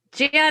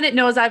 Janet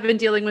knows I've been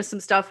dealing with some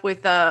stuff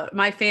with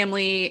my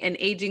family and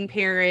aging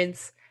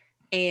parents,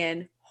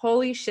 and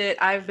holy shit,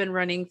 I've been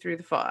running through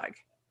the fog.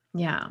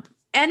 Yeah.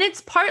 And it's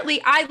partly,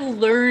 I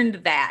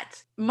learned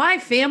that my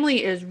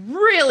family is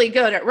really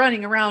good at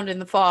running around in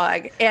the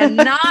fog and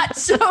not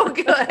so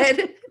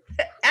good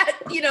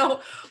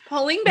that,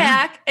 pulling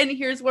back, and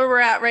here's where we're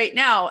at right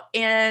now.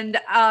 And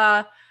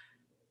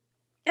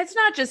it's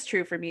not just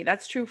true for me.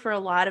 That's true for a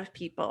lot of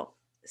people.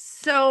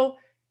 So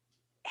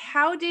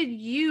how did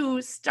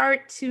you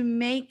start to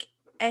make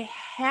a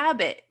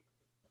habit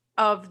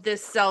of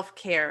this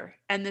self-care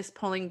and this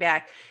pulling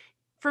back?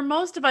 For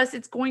most of us,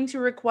 it's going to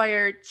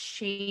require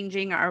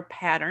changing our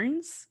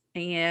patterns.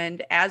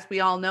 And as we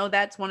all know,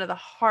 that's one of the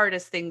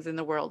hardest things in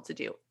the world to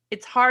do.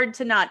 It's hard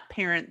to not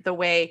parent the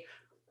way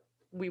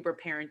we were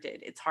parented.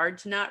 It's hard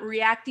to not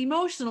react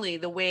emotionally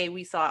the way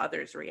we saw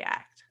others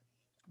react.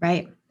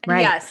 Right.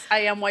 And yes, I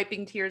am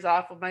wiping tears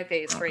off of my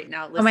face right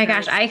now. Oh my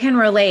gosh, I can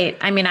relate.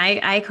 I mean,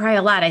 I cry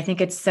a lot. I think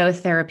it's so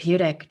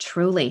therapeutic,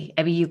 truly.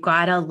 I mean, you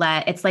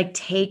gotta it's like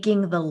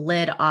taking the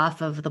lid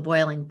off of the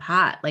boiling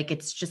pot. Like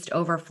it's just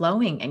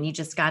overflowing and you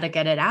just gotta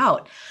get it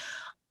out.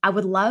 I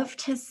would love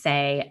to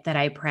say that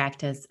I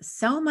practice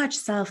so much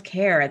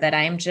self-care that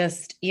I'm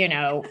just,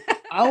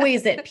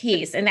 always at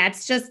peace. And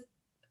that's just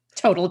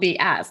total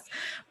BS.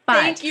 But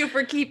thank you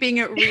for keeping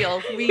it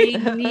real. We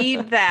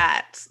need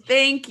that.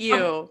 Thank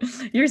you.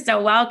 You're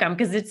so welcome,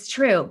 because it's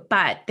true.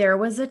 But there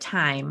was a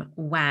time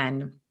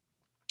when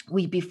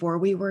before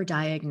we were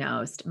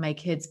diagnosed, my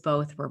kids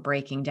both were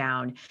breaking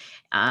down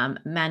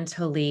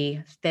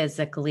mentally,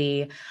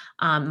 physically.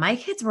 My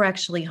kids were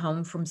actually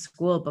home from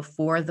school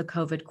before the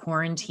COVID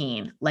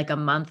quarantine, like a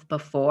month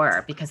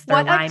before, because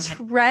their what a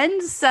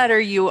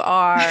trendsetter you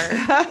are.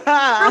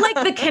 We're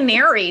like the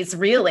canaries,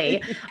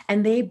 really.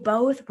 And they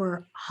both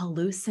were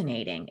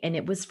hallucinating, and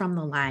it was from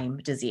the Lyme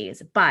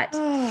disease. But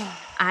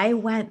I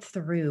went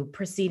through,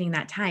 preceding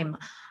that time,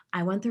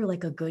 I went through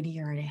like a good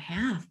year and a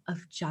half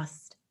of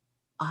just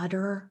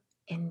utter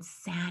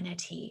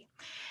insanity.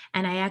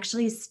 And I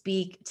actually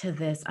speak to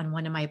this on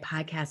one of my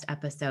podcast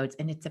episodes,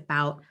 and it's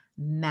about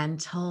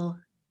mental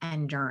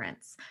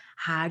endurance.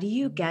 How do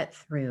you get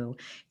through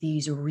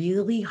these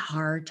really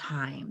hard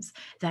times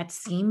that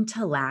seem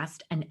to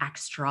last an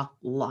extra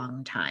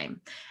long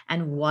time?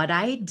 And what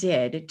I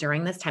did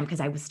during this time, because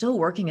I was still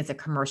working as a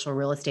commercial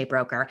real estate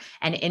broker.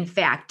 And in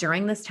fact,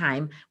 during this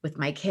time with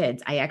my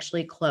kids, I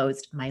actually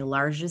closed my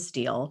largest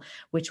deal,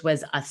 which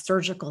was a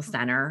surgical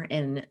center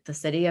in the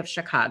city of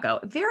Chicago,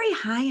 very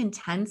high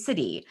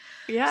intensity.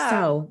 Yeah.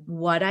 So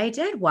what I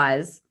did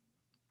was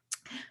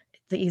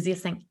the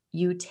easiest thing,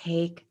 you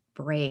take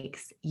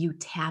breaks, you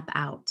tap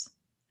out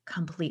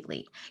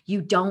completely.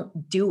 You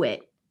don't do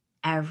it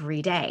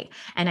every day.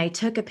 And I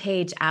took a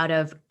page out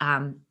of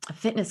a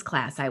fitness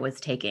class I was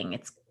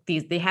taking.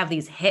 They have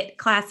these HIIT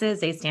classes.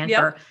 They stand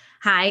for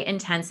high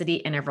intensity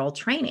interval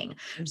training.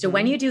 Mm-hmm. So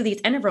when you do these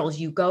intervals,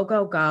 you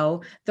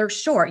go. They're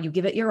short. You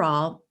give it your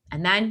all,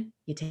 and then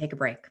you take a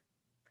break.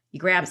 You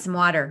grab some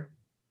water,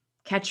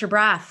 catch your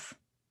breath,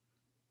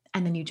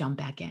 and then you jump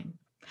back in.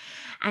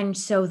 And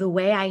so the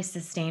way I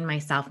sustain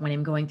myself when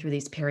I'm going through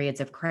these periods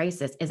of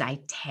crisis is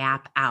I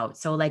tap out.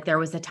 So like there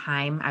was a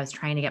time I was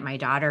trying to get my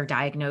daughter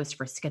diagnosed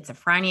for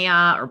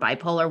schizophrenia or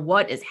bipolar.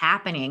 What is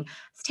happening? I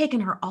was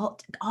taking her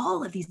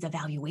all of these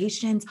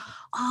evaluations,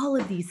 all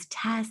of these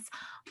tests,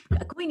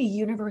 going to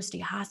university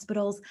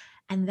hospitals.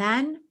 And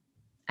then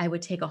I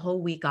would take a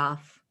whole week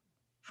off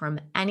from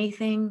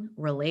anything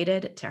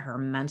related to her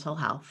mental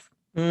health.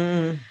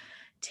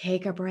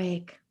 Take a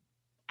break.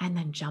 And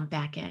then jump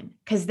back in,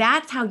 because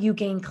that's how you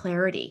gain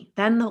clarity.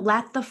 Then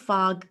let the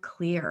fog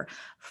clear,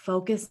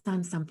 focus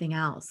on something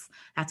else.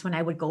 That's when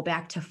I would go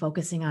back to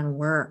focusing on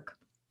work.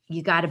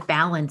 You got to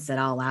balance it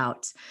all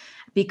out,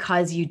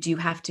 because you do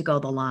have to go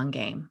the long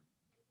game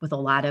with a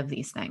lot of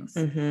these things.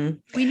 Mm-hmm.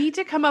 We need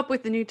to come up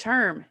with a new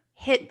term,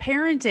 HIIT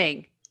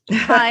parenting.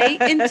 High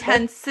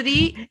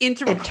intensity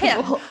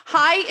interval.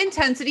 High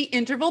intensity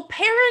interval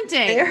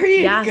parenting. There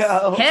you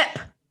go. HIP.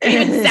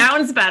 It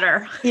sounds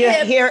better.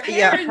 Yeah, you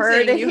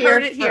heard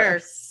it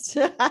here.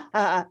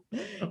 Yeah.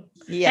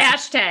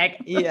 Hashtag.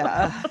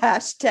 Yeah.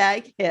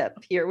 Hashtag HIP.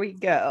 Here we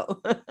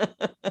go.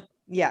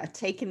 Yeah.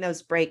 Taking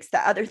those breaks.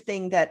 The other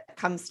thing that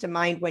comes to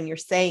mind when you're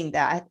saying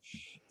that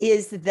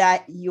is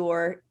that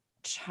your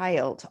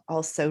child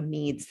also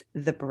needs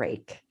the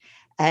break.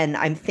 And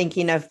I'm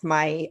thinking of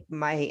my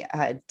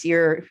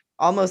dear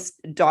almost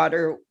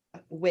daughter,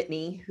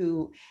 Whitney,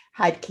 who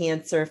had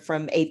cancer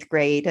from 8th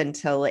grade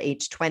until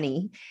age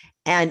 20.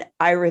 And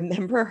I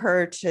remember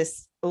her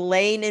just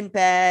laying in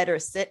bed or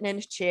sitting in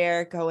a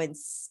chair going,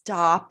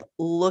 stop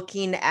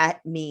looking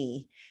at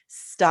me.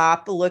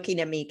 Stop looking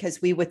at me.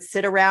 Because we would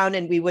sit around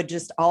and we would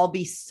just all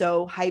be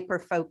so hyper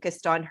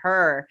focused on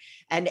her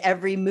and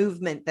every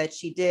movement that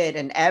she did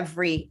and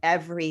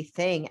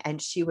everything.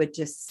 And she would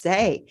just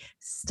say,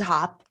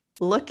 stop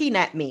looking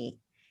at me.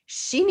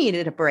 She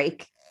needed a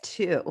break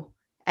too.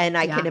 And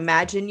I can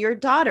imagine your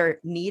daughter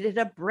needed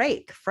a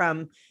break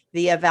from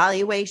the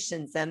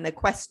evaluations and the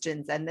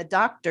questions and the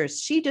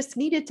doctors. She just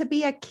needed to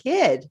be a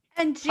kid.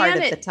 And Janet,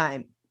 part of the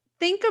time.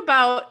 Think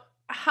about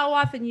how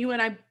often you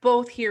and I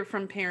both hear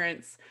from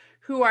parents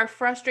who are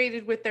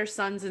frustrated with their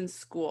sons in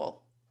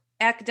school,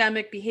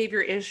 academic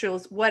behavior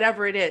issues,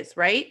 whatever it is,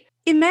 right?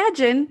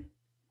 Imagine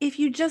if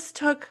you just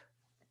took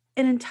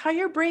an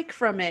entire break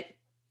from it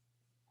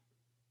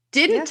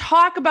didn't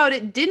talk about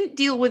it, didn't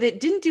deal with it,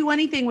 didn't do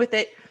anything with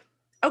it.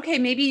 Okay,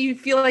 maybe you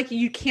feel like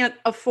you can't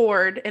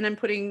afford, and I'm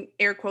putting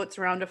air quotes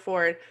around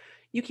afford,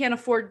 you can't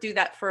afford to do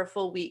that for a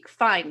full week.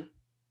 Fine.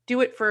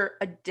 Do it for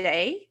a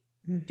day.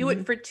 Do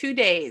it for 2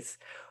 days.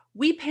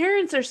 We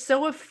parents are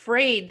so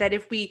afraid that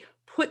if we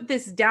put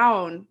this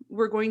down,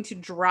 we're going to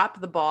drop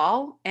the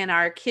ball and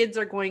our kids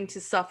are going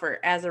to suffer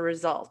as a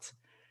result.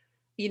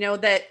 You know,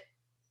 that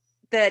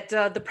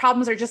the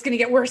problems are just going to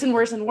get worse and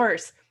worse and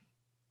worse.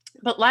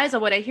 But Liza,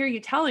 what I hear you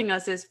telling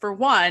us is, for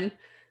one,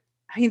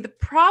 I mean, the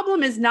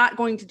problem is not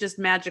going to just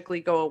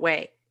magically go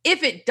away.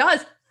 If it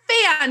does,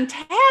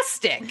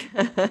 fantastic.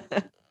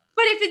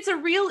 But if it's a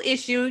real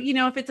issue, you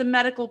know, if it's a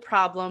medical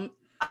problem,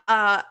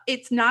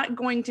 it's not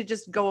going to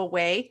just go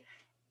away.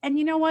 And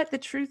you know what? The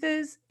truth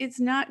is, it's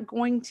not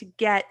going to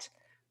get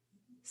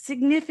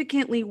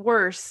significantly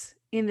worse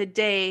in the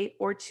day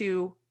or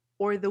two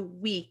or the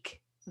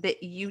week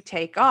that you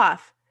take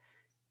off.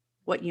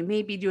 What you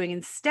may be doing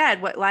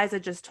instead, what Liza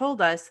just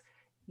told us,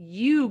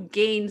 you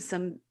gain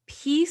some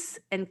peace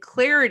and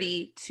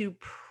clarity to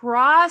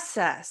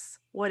process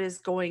what is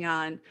going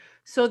on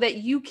so that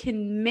you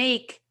can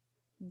make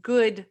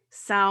good,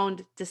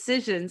 sound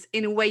decisions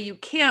in a way you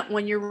can't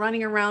when you're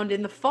running around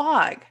in the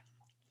fog.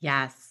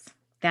 Yes,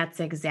 that's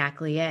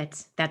exactly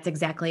it. That's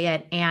exactly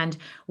it. And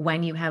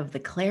when you have the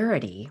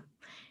clarity,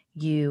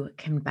 you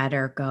can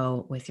better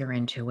go with your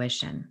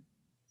intuition.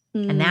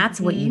 And that's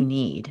what you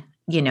need.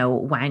 You know,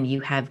 when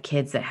you have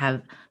kids that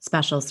have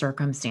special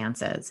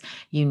circumstances,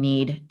 you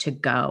need to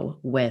go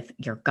with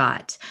your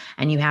gut,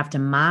 and you have to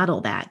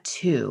model that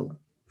too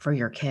for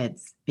your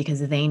kids, because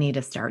they need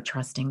to start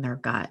trusting their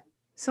gut.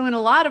 So in a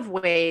lot of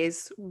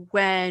ways,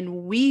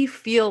 when we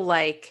feel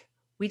like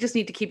we just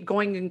need to keep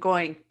going and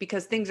going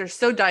because things are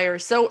so dire,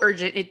 so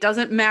urgent, it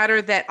doesn't matter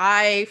that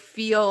I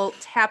feel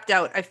tapped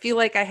out. I feel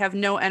like I have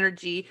no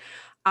energy.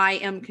 I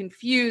am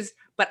confused,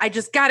 but I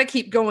just got to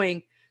keep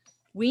going.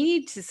 We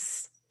need to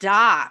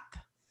stop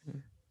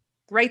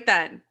right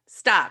then.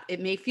 Stop. It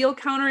may feel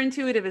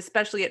counterintuitive,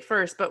 especially at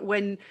first, but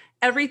when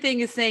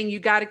everything is saying you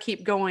got to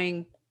keep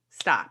going,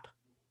 stop.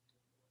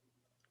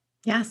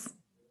 Yes.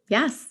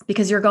 Yes.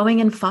 Because you're going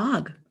in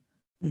fog.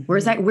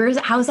 How's that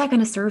going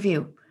to serve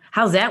you?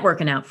 How's that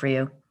working out for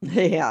you?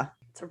 Yeah.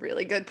 It's a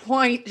really good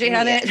point,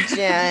 Janet.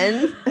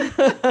 Jen.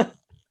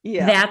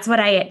 Yeah. That's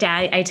what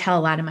I tell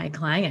a lot of my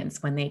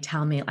clients when they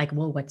tell me, like,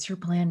 well, what's your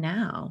plan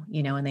now?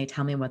 You know, and they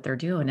tell me what they're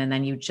doing. And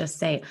then you just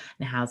say,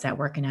 now, how's that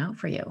working out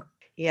for you?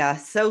 Yeah.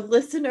 So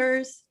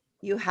listeners,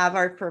 you have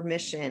our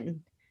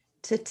permission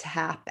to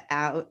tap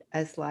out,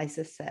 as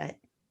Liza said.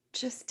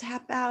 Just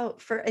tap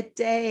out for a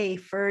day,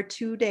 for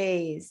 2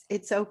 days.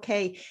 It's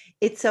okay.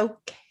 It's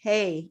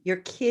okay. Your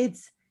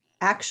kids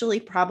actually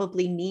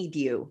probably need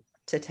you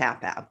to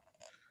tap out.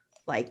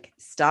 Like,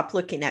 stop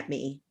looking at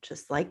me.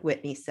 Just like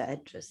Whitney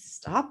said, just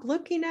stop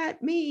looking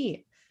at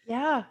me.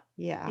 Yeah.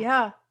 Yeah.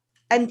 Yeah.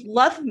 And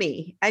love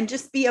me and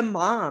just be a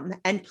mom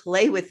and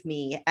play with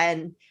me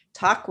and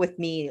talk with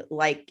me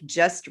like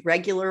just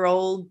regular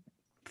old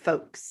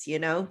folks, you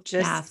know,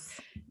 just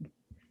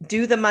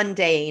do the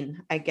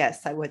mundane, I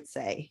guess I would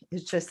say.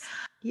 It's just,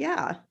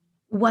 yeah.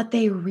 What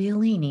they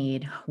really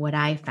need, what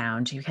I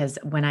found, because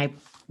when I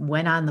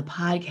went on the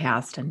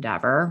podcast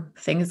endeavor,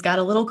 things got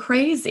a little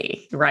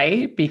crazy,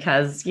 right?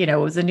 Because, you know,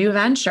 it was a new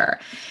venture.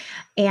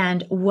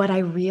 And what I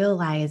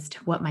realized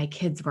what my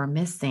kids were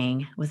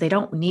missing was they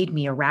don't need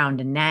me around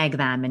to nag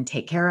them and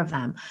take care of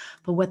them.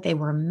 But what they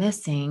were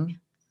missing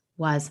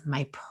was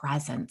my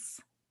presence.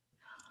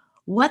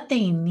 What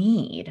they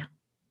need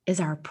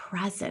is our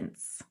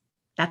presence.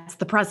 That's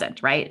the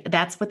present, right?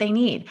 That's what they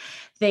need.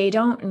 They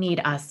don't need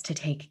us to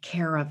take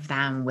care of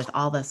them with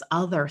all this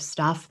other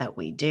stuff that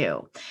we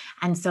do.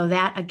 And so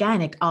that,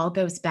 again, it all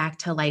goes back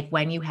to like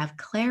when you have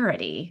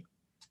clarity,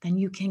 then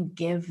you can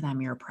give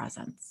them your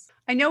presence.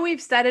 I know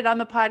we've said it on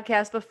the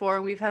podcast before,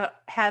 and we've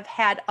have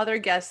had other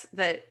guests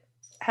that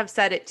have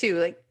said it too.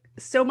 Like,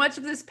 so much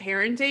of this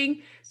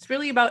parenting, it's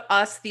really about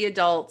us, the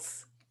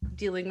adults,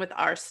 dealing with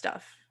our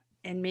stuff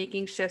and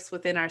making shifts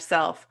within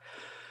ourselves.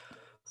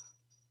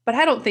 But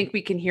I don't think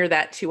we can hear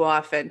that too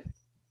often.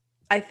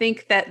 I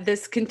think that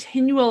this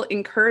continual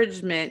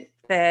encouragement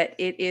that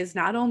it is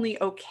not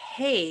only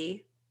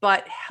okay,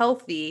 but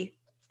healthy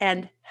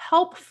and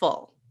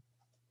helpful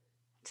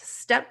to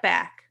step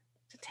back,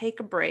 to take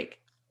a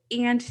break,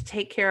 and to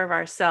take care of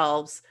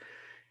ourselves,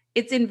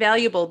 it's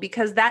invaluable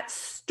because that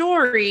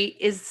story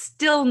is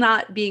still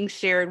not being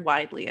shared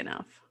widely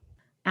enough.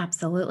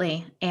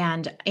 Absolutely.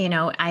 And, you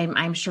know,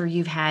 I'm sure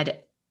you've had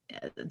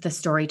the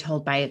story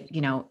told by,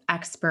 you know,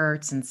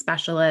 experts and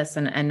specialists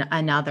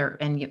and other,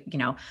 and, you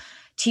know,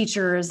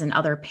 teachers and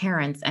other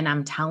parents. And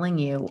I'm telling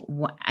you,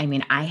 I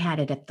mean, I had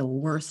it at the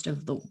worst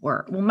of the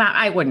worst. Well,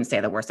 I wouldn't say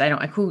the worst.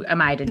 Who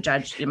am I to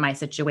judge my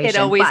situation? It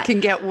always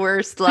can get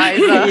worse,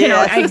 Liza. You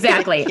know,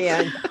 exactly.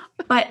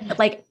 But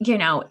like, you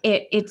know,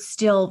 it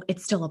still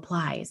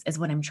applies is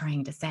what I'm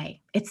trying to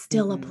say. It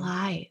still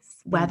applies,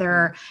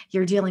 whether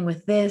you're dealing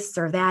with this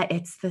or that.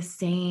 It's the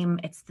same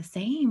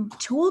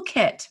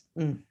toolkit.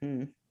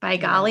 By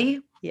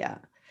golly. Yeah.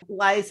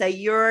 Liza,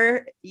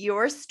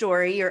 your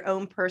story, your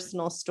own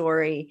personal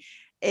story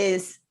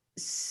is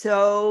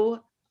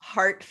so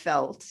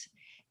heartfelt.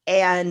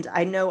 And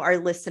I know our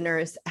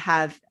listeners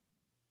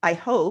I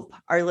hope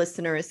our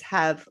listeners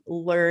have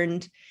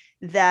learned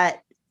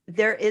that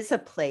there is a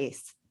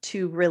place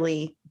to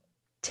really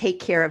take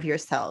care of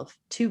yourself,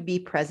 to be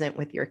present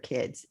with your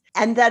kids,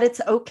 and that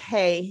it's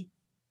okay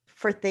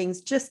for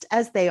things just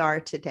as they are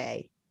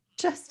today.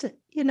 Just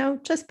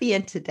be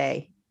in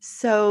today.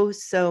 So,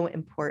 so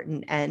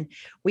important. And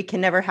we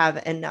can never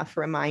have enough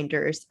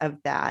reminders of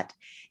that.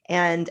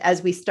 And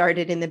as we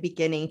started in the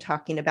beginning,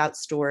 talking about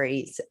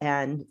stories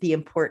and the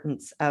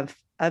importance of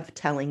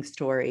telling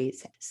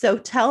stories. So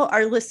tell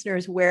our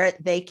listeners where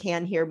they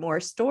can hear more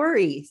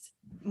stories,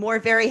 more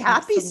very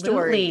happy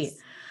stories.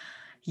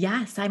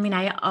 Yes. I mean,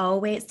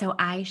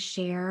 I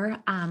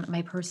share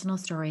my personal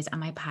stories on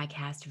my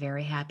podcast,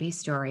 Very Happy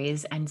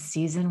Stories. And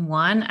season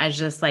 1, I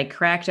just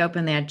cracked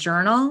open that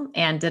journal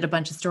and did a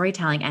bunch of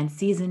storytelling. And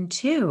season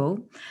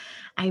 2,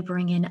 I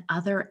bring in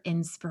other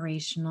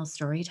inspirational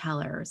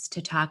storytellers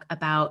to talk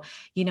about,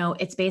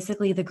 it's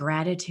basically the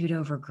gratitude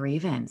over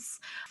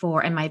grievance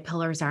and my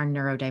pillars are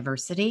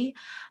neurodiversity,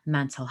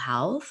 mental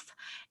health,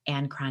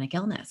 and chronic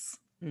illness.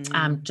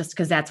 Just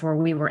because that's where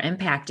we were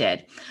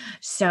impacted.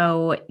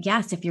 So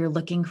yes, if you're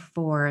looking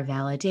for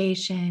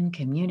validation,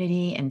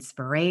 community,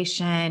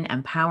 inspiration,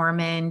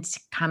 empowerment,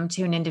 come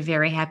tune into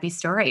Very Happy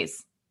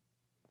Stories.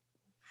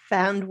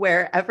 Found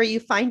wherever you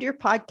find your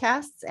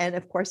podcasts. And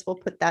of course, we'll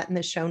put that in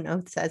the show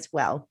notes as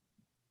well.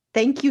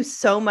 Thank you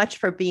so much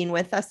for being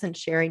with us and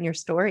sharing your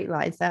story,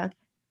 Liza.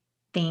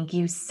 Thank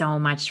you so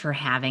much for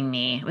having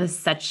me. It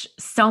was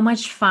so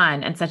much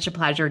fun and such a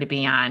pleasure to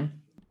be on.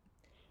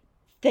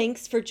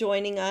 Thanks for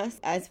joining us.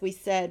 As we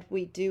said,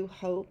 we do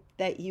hope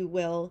that you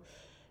will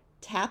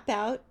tap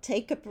out,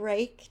 take a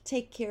break,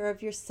 take care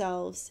of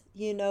yourselves.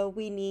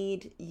 We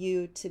need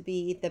you to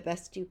be the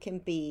best you can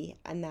be,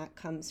 and that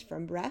comes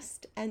from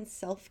rest and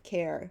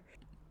self-care.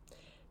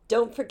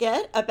 Don't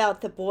forget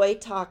about the Boy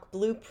Talk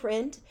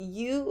Blueprint.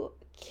 You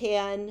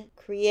can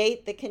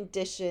create the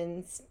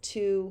conditions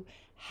to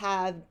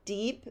have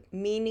deep,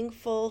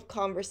 meaningful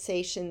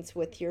conversations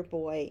with your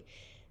boy.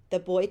 The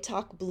Boy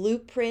Talk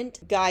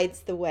Blueprint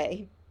guides the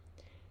way.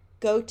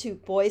 Go to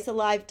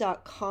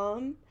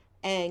boysalive.com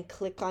and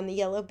click on the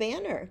yellow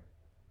banner.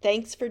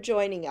 Thanks for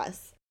joining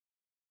us.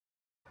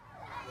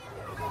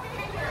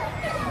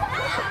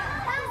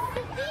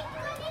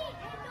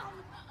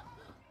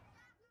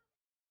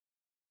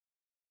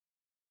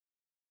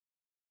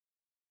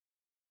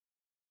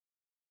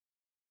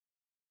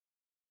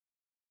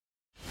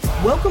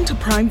 Welcome to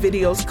Prime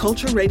Video's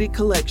Culture Rated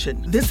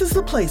Collection. This is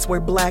the place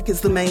where Black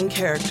is the main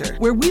character,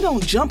 where we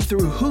don't jump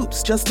through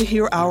hoops just to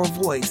hear our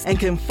voice, and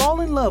can fall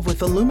in love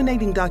with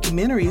illuminating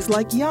documentaries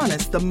like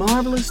Giannis, The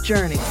Marvelous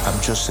Journey.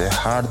 I'm just a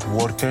hard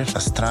worker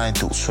that's trying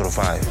to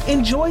survive.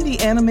 Enjoy the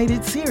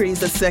animated series,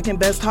 The Second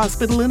Best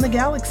Hospital in the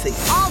Galaxy.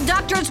 All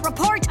doctors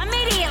report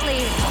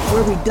immediately!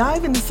 Where we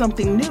dive into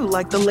something new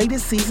like the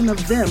latest season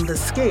of Them, The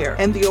Scare,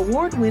 and the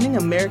award-winning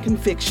American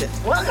Fiction.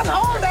 Welcome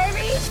home,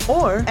 baby!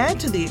 Or add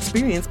to the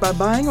experience by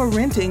buying or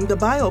renting the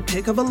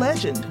biopic of a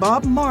legend,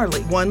 Bob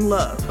Marley, One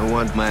Love. I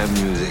want my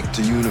music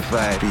to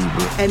unify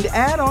people. And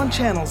add on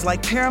channels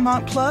like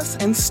Paramount Plus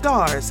and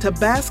Stars to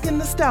bask in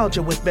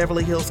nostalgia with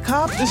Beverly Hills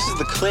Cop. This is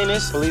the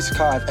cleanest police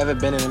car I've ever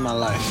been in my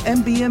life.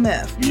 And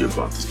BMF. You're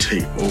about to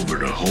take over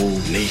the whole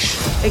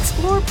nation.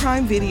 Explore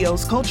Prime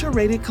Video's Culture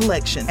Rated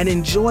Collection and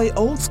enjoy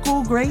old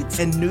school greats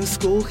and new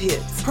school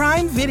hits.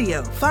 Prime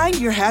Video. Find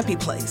your happy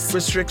place.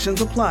 Restrictions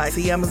apply.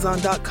 See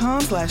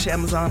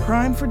Amazon.com/Amazon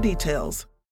Prime for details.